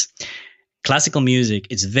jazz. Classical music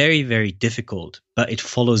is very, very difficult, but it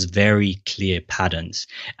follows very clear patterns.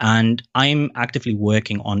 And I'm actively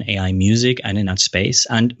working on AI music and in that space.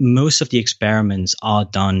 And most of the experiments are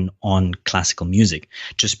done on classical music,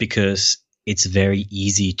 just because it's very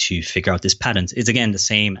easy to figure out these patterns. It's, again, the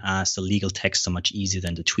same as the legal texts are much easier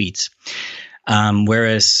than the tweets.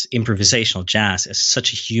 Whereas improvisational jazz is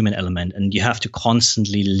such a human element, and you have to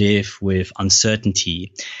constantly live with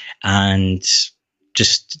uncertainty and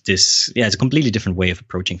just this, it's a completely different way of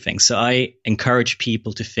approaching things. So I encourage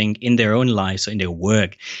people to think in their own lives or in their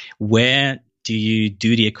work, where do you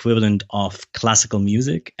do the equivalent of classical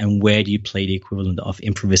music and where do you play the equivalent of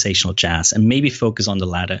improvisational jazz, and maybe focus on the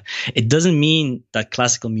latter. It doesn't mean that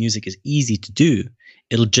classical music is easy to do.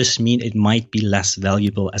 It'll just mean it might be less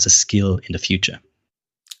valuable as a skill in the future.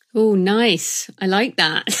 Oh, nice. I like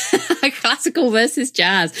that. Classical versus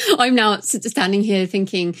jazz. I'm now standing here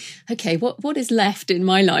thinking, okay, what is left in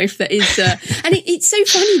my life that is, and it's so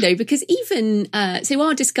funny though, because even, so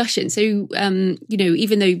our discussion, so,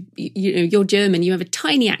 even though, you're German, you have a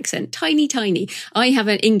tiny accent, tiny, I have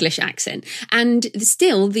an English accent, and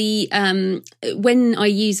still when I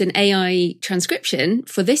use an AI transcription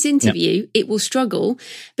for this interview, It will struggle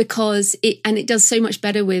because it does so much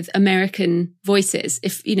better with American voices.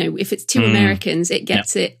 If it's two Americans, it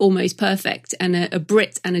gets it almost perfect, and a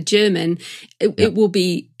Brit and a German, it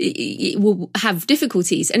will have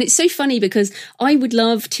difficulties. And it's so funny because I would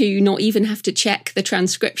love to not even have to check the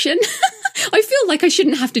transcription. I feel like I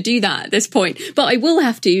shouldn't have to do that at this point, but I will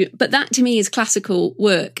have to. But that to me is classical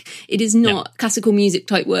work. It is not classical music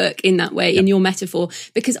type work in that way, in your metaphor,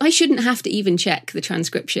 because I shouldn't have to even check the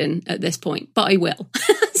transcription at this point, but I will.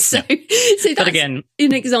 so that's but again,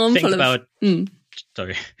 an example think about.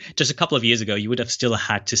 Sorry, just a couple of years ago, you would have still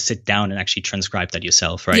had to sit down and actually transcribe that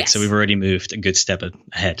yourself, right? Yes. So we've already moved a good step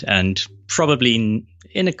ahead, and probably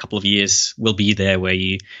in a couple of years, we'll be there where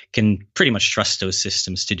you can pretty much trust those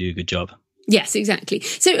systems to do a good job. Yes, exactly.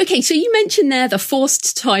 So you mentioned there the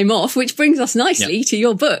forced time off, which brings us nicely to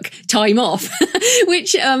your book, Time Off,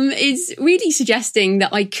 which is really suggesting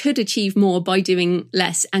that I could achieve more by doing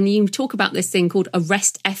less. And you talk about this thing called a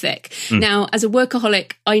rest ethic. Now, as a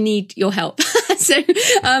workaholic, I need your help. So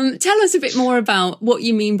tell us a bit more about what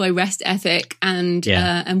you mean by rest ethic and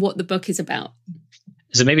what the book is about.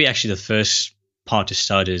 So maybe actually the first part to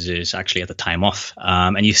start is actually at the time off.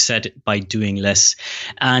 And you said by doing less.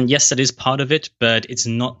 And yes, that is part of it, but it's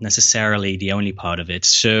not necessarily the only part of it.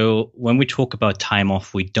 So when we talk about time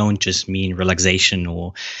off, we don't just mean relaxation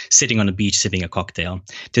or sitting on a beach sipping a cocktail.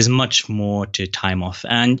 There's much more to time off.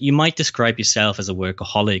 And you might describe yourself as a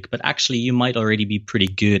workaholic, but actually you might already be pretty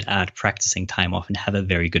good at practicing time off and have a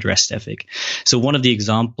very good rest ethic. So one of the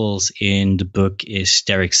examples in the book is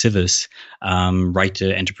Derek Sivers,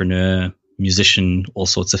 writer, entrepreneur, musician, all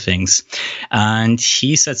sorts of things. And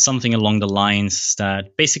he said something along the lines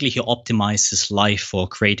that basically he optimized his life for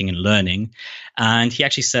creating and learning. And he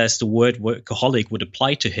actually says the word workaholic would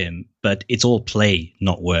apply to him, but it's all play,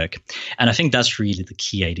 not work. And I think that's really the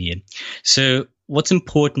key idea. So what's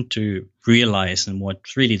important to realize, and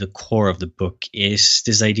what's really the core of the book, is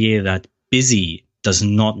this idea that busy does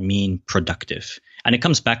not mean productive. And it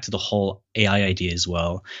comes back to the whole AI idea as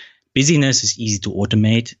well. Busyness is easy to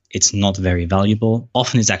automate. It's not very valuable.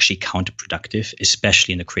 Often it's actually counterproductive,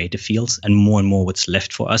 especially in the creative fields. And more what's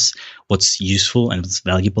left for us, what's useful and what's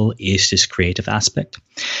valuable is this creative aspect.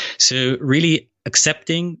 So really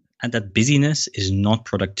accepting that busyness is not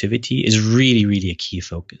productivity is really, really a key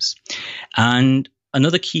focus. And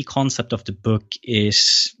another key concept of the book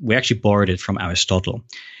is, we actually borrowed it from Aristotle.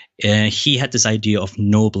 He had this idea of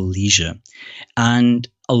noble leisure. And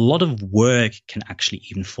a lot of work can actually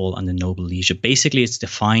even fall under noble leisure. Basically, it's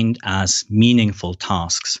defined as meaningful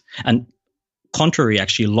tasks. And contrary,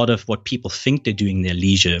 actually, a lot of what people think they're doing in their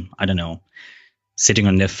leisure, I don't know, sitting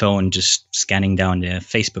on their phone, just scanning down their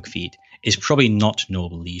Facebook feed, is probably not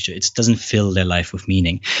noble leisure. It doesn't fill their life with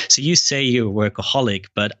meaning. So you say you're a workaholic,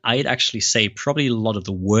 but I'd actually say probably a lot of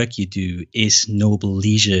the work you do is noble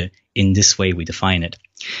leisure in this way we define it.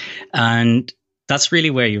 And that's really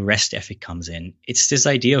where your rest ethic comes in. It's this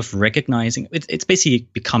idea of recognizing, it's basically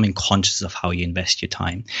becoming conscious of how you invest your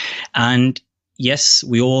time. And yes,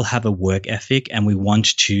 we all have a work ethic and we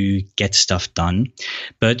want to get stuff done.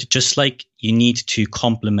 But just like you need to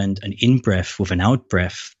complement an in-breath with an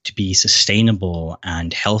out-breath to be sustainable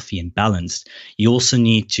and healthy and balanced, you also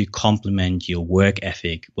need to complement your work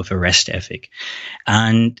ethic with a rest ethic.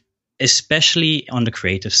 And especially on the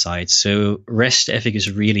creative side. So rest ethic is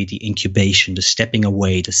really the incubation, the stepping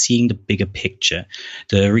away, the seeing the bigger picture,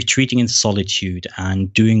 the retreating in solitude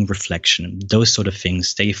and doing reflection. Those sort of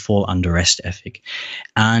things, they fall under rest ethic.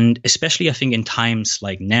 And especially I think in times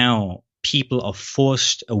like now, people are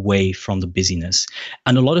forced away from the busyness.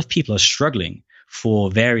 And a lot of people are struggling for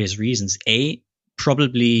various reasons.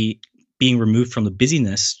 Probably being removed from the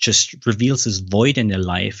busyness just reveals this void in their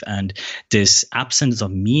life and this absence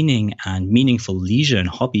of meaning and meaningful leisure and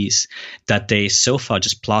hobbies that they so far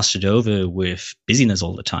just plastered over with busyness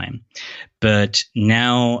all the time. But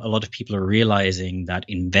now a lot of people are realizing that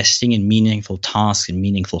investing in meaningful tasks and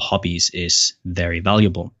meaningful hobbies is very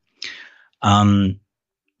valuable.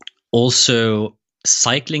 Also,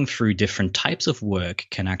 cycling through different types of work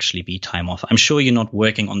can actually be time off. I'm sure you're not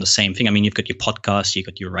working on the same thing. I mean, you've got your podcast, you've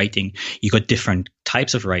got your writing, you've got different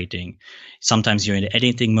types of writing. Sometimes you're in the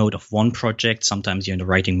editing mode of one project, sometimes you're in the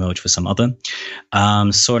writing mode for some other.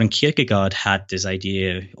 Soren Kierkegaard had this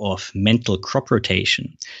idea of mental crop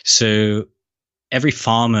rotation. So every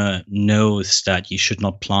farmer knows that you should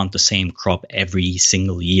not plant the same crop every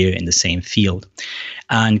single year in the same field.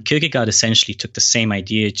 And Kierkegaard essentially took the same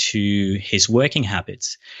idea to his working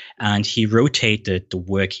habits, and he rotated the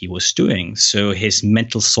work he was doing so his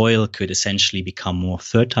mental soil could essentially become more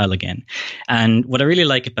fertile again. And what I really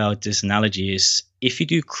like about this analogy is if you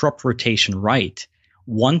do crop rotation right,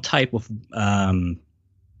 one type of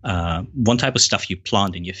stuff you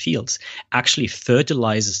plant in your fields actually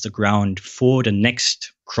fertilizes the ground for the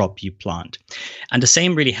next crop you plant. And the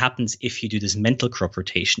same really happens if you do this mental crop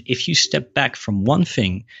rotation. If you step back from one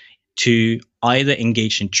thing to either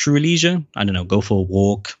engage in true leisure, I don't know, go for a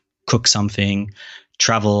walk, cook something,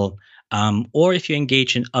 travel, or if you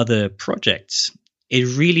engage in other projects,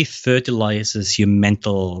 it really fertilizes your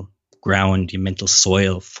mental ground, your mental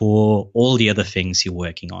soil for all the other things you're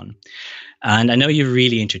working on. And I know you're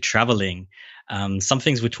really into traveling. Some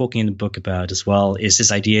things we're talking in the book about as well is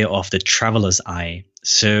this idea of the traveler's eye.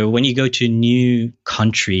 So when you go to a new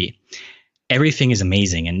country, everything is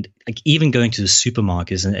amazing. And like even going to the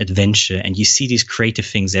supermarket is an adventure, and you see these creative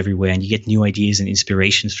things everywhere and you get new ideas and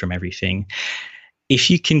inspirations from everything. If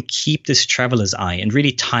you can keep this traveler's eye and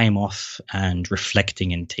really time off and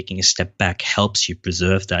reflecting and taking a step back helps you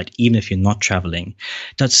preserve that, even if you're not traveling,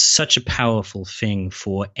 that's such a powerful thing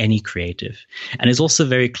for any creative. And it's also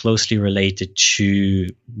very closely related to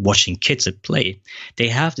watching kids at play. They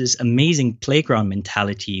have this amazing playground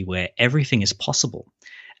mentality where everything is possible.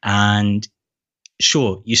 And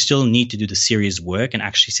sure, you still need to do the serious work and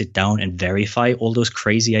actually sit down and verify all those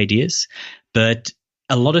crazy ideas. But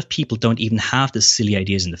a lot of people don't even have the silly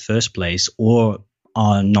ideas in the first place or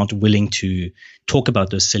are not willing to talk about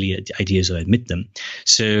those silly ideas or admit them.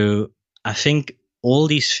 So I think all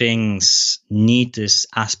these things need this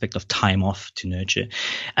aspect of time off to nurture.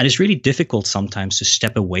 And it's really difficult sometimes to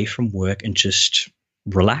step away from work and just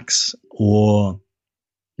relax or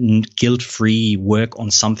guilt-free work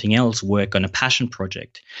on something else, work on a passion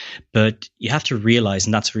project. But you have to realize,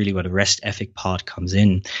 and that's really where the rest ethic part comes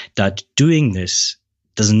in, that doing this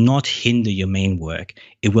does not hinder your main work.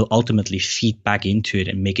 It will ultimately feed back into it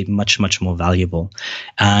and make it much, much more valuable.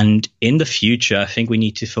 And in the future, I think we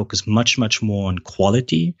need to focus much, much more on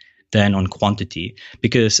quality than on quantity.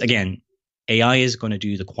 Because again, AI is going to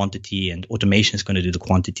do the quantity and automation is going to do the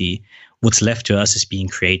quantity. What's left to us is being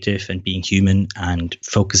creative and being human and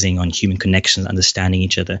focusing on human connections, understanding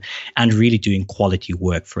each other, and really doing quality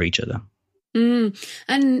work for each other.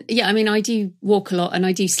 And yeah, I mean, I do walk a lot and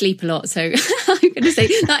I do sleep a lot. So I'm going to say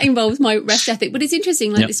that involves my rest ethic. But it's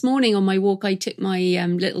interesting, like this morning on my walk, I took my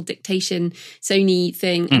little dictation Sony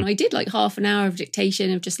thing and I did like half an hour of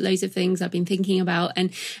dictation of just loads of things I've been thinking about.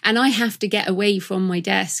 And I have to get away from my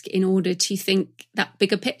desk in order to think that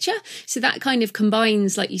bigger picture. So that kind of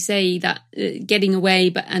combines, like you say, that getting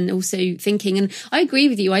away, and also thinking. And I agree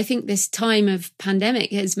with you. I think this time of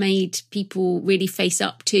pandemic has made people really face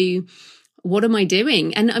up to, what am I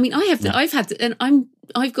doing? And I mean, I've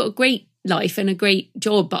got a great life and a great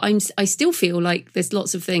job, but I still feel like there's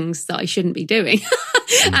lots of things that I shouldn't be doing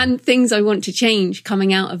and things I want to change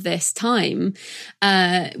coming out of this time,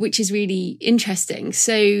 which is really interesting.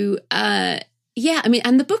 So, yeah, I mean,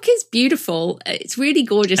 and the book is beautiful. It's really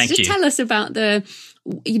gorgeous. Thank Just you. tell us about the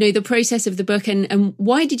process of the book and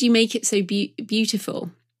why did you make it so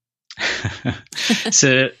beautiful?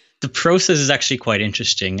 So the process is actually quite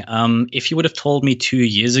interesting. If you would have told me 2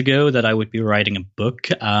 years ago that I would be writing a book,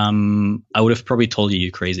 I would have probably told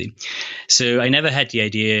you're crazy. So I never had the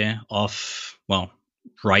idea of,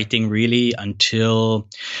 writing really until,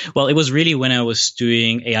 it was really when I was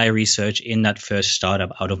doing AI research in that first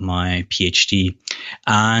startup out of my PhD.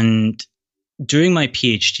 And during my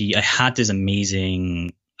PhD, I had this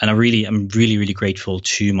amazing, and I'm really grateful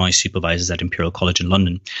to my supervisors at Imperial College in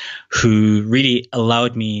London, who really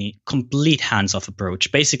allowed me complete hands-off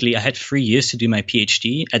approach. Basically, I had 3 years to do my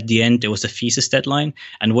PhD. At the end, there was a thesis deadline,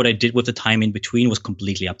 and what I did with the time in between was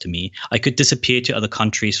completely up to me. I could disappear to other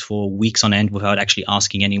countries for weeks on end without actually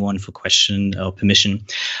asking anyone for question or permission.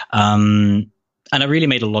 And I really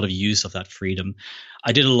made a lot of use of that freedom.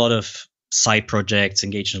 I did a lot of side projects,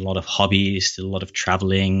 engaged in a lot of hobbies, did a lot of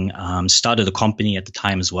traveling, started a company at the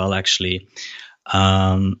time as well, actually,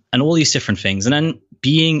 and all these different things. And then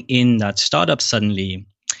being in that startup, suddenly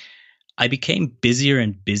I became busier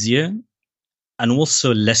and busier and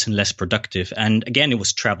also less and less productive. And again, it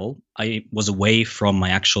was travel. I was away from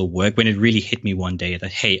my actual work when it really hit me one day that,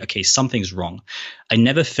 hey, okay, something's wrong. I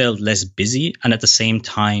never felt less busy and at the same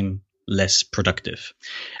time less productive.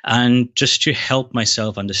 And just to help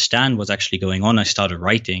myself understand what's actually going on, I started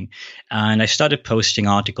writing and I started posting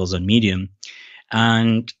articles on Medium.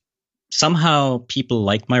 And somehow people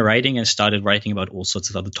liked my writing and started writing about all sorts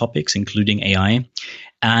of other topics, including AI.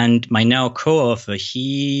 And my now co-author,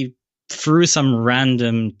 he through some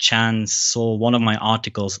random chance saw one of my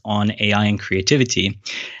articles on AI and creativity.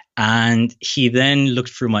 And he then looked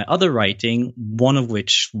through my other writing, one of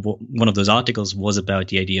those articles was about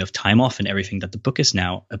the idea of time off and everything that the book is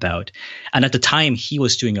now about. And at the time, he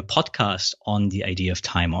was doing a podcast on the idea of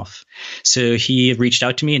time off. So he reached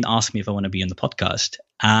out to me and asked me if I want to be on the podcast.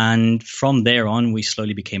 And from there on, we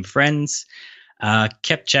slowly became friends,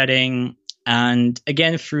 kept chatting. And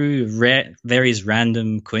again, through various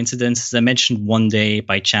random coincidences, I mentioned one day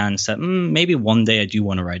by chance that maybe one day I do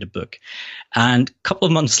want to write a book. And a couple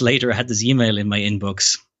of months later, I had this email in my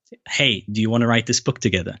inbox. Hey, do you want to write this book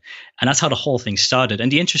together? And that's how the whole thing started.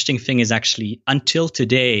 And the interesting thing is actually until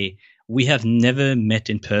today, we have never met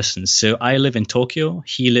in person. So I live in Tokyo.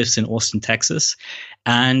 He lives in Austin, Texas.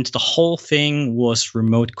 And the whole thing was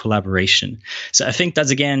remote collaboration. So I think that's,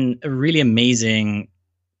 again, a really amazing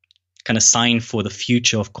kind of sign for the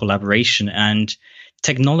future of collaboration, and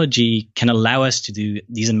technology can allow us to do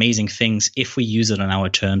these amazing things if we use it on our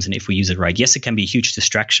terms and if we use it right. Yes, it can be a huge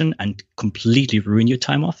distraction and completely ruin your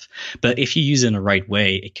time off, but if you use it in the right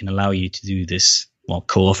way, it can allow you to do this,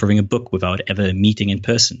 co-authoring a book without ever meeting in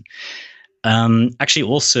person. Actually,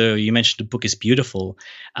 also, you mentioned the book is beautiful,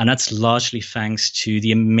 and that's largely thanks to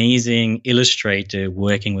the amazing illustrator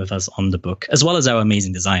working with us on the book, as well as our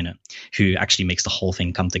amazing designer, who actually makes the whole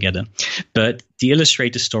thing come together. But the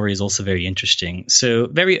illustrator story is also very interesting. So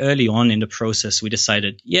very early on in the process, we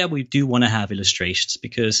decided, we do want to have illustrations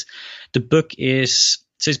because the book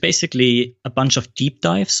so it's basically a bunch of deep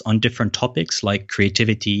dives on different topics like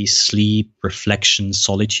creativity, sleep, reflection,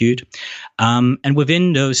 solitude. And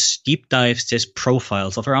within those deep dives, there's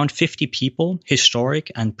profiles of around 50 people,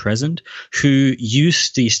 historic and present, who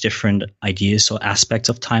use these different ideas or aspects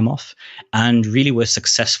of time off and really were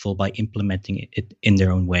successful by implementing it in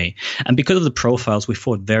their own way. And because of the profiles, we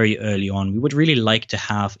thought very early on, we would really like to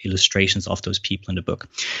have illustrations of those people in the book.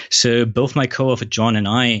 So both my co-author John and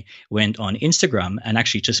I went on Instagram and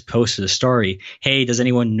actually just posted a story. Hey, does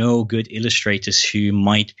anyone know good illustrators who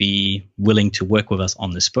might be willing to work with us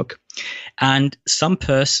on this book? And some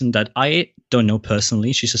person that I don't know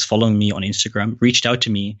personally, she's just following me on Instagram, reached out to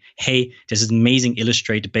me. Hey, there's an amazing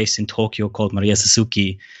illustrator based in Tokyo called Maria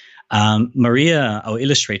Suzuki. Maria, our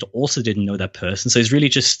illustrator, also didn't know that person. So it's really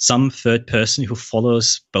just some third person who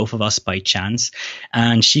follows both of us by chance.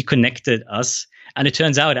 And she connected us. And it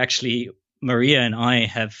turns out, actually, Maria and I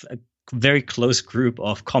have a very close group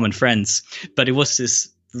of common friends, but it was this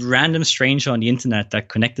random stranger on the internet that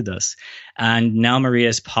connected us. And now Maria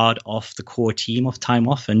is part of the core team of Time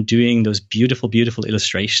Off and doing those beautiful, beautiful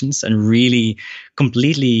illustrations and really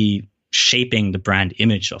completely shaping the brand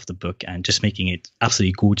image of the book and just making it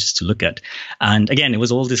absolutely gorgeous to look at. And again, it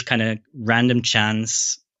was all this kind of random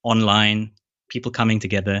chance online, people coming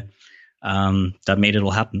together, that made it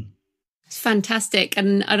all happen. It's fantastic.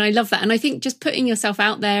 And I love that. And I think just putting yourself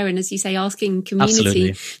out there and, as you say, asking community,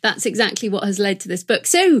 Absolutely. That's exactly what has led to this book.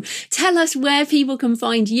 So tell us where people can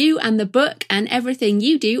find you and the book and everything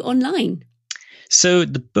you do online. So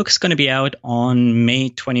the book's going to be out on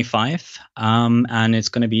May 25, and it's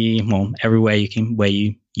going to be everywhere where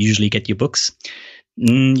you usually get your books.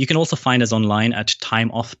 You can also find us online at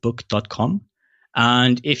timeoffbook.com.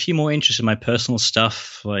 And if you're more interested in my personal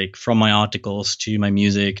stuff, like from my articles to my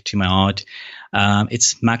music to my art,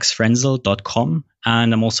 it's maxfrenzel.com.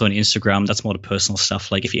 And I'm also on Instagram. That's more the personal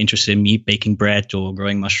stuff. Like if you're interested in me baking bread or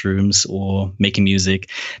growing mushrooms or making music,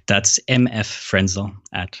 that's mffrenzel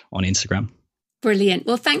on Instagram. Brilliant.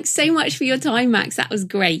 Well, thanks so much for your time, Max. That was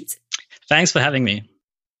great. Thanks for having me.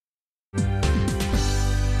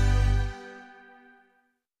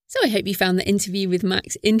 So I hope you found the interview with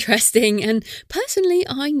Max interesting, and personally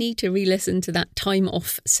I need to re-listen to that time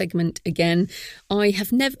off segment again. I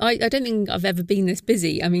don't think I've ever been this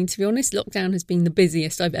busy. I mean, to be honest, lockdown has been the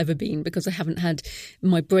busiest I've ever been because I haven't had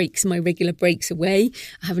my regular breaks away.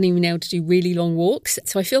 I haven't even been able to do really long walks.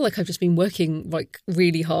 So I feel like I've just been working like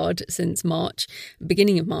really hard since March,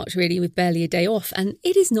 beginning of March really, with barely a day off, and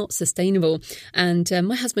it is not sustainable. And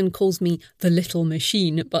my husband calls me the little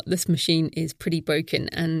machine, but this machine is pretty broken.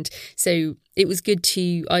 And so it was good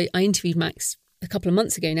I interviewed Max a couple of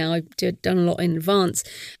months ago now. I've done a lot in advance,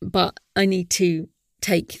 but I need to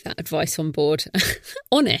take that advice on board.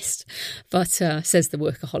 Honest, but says the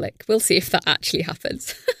workaholic. We'll see if that actually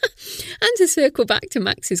happens. And to circle back to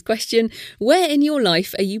Max's question, where in your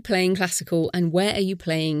life are you playing classical and where are you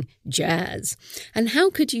playing jazz? And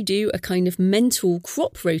how could you do a kind of mental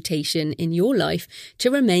crop rotation in your life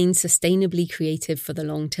to remain sustainably creative for the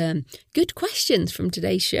long term? Good questions from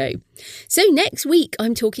today's show. So next week,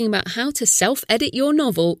 I'm talking about how to self-edit your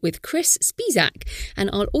novel with Chris Spizak.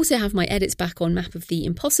 And I'll also have my edits back on Map of the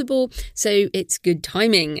Impossible. So it's good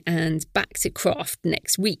timing and back to craft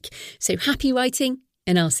next week. So happy writing,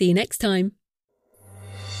 and I'll see you next time.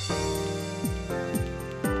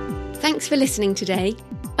 Thanks for listening today.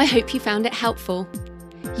 I hope you found it helpful.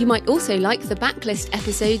 You might also like the backlist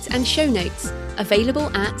episodes and show notes available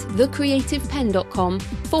at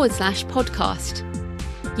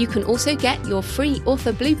thecreativepen.com/podcast. You can also get your free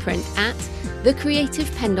author blueprint at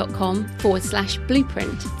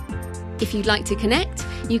thecreativepen.com/blueprint. If you'd like to connect,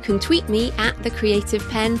 you can tweet me at The Creative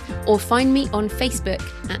Pen or find me on Facebook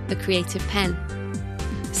at The Creative Pen.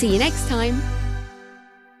 See you next time.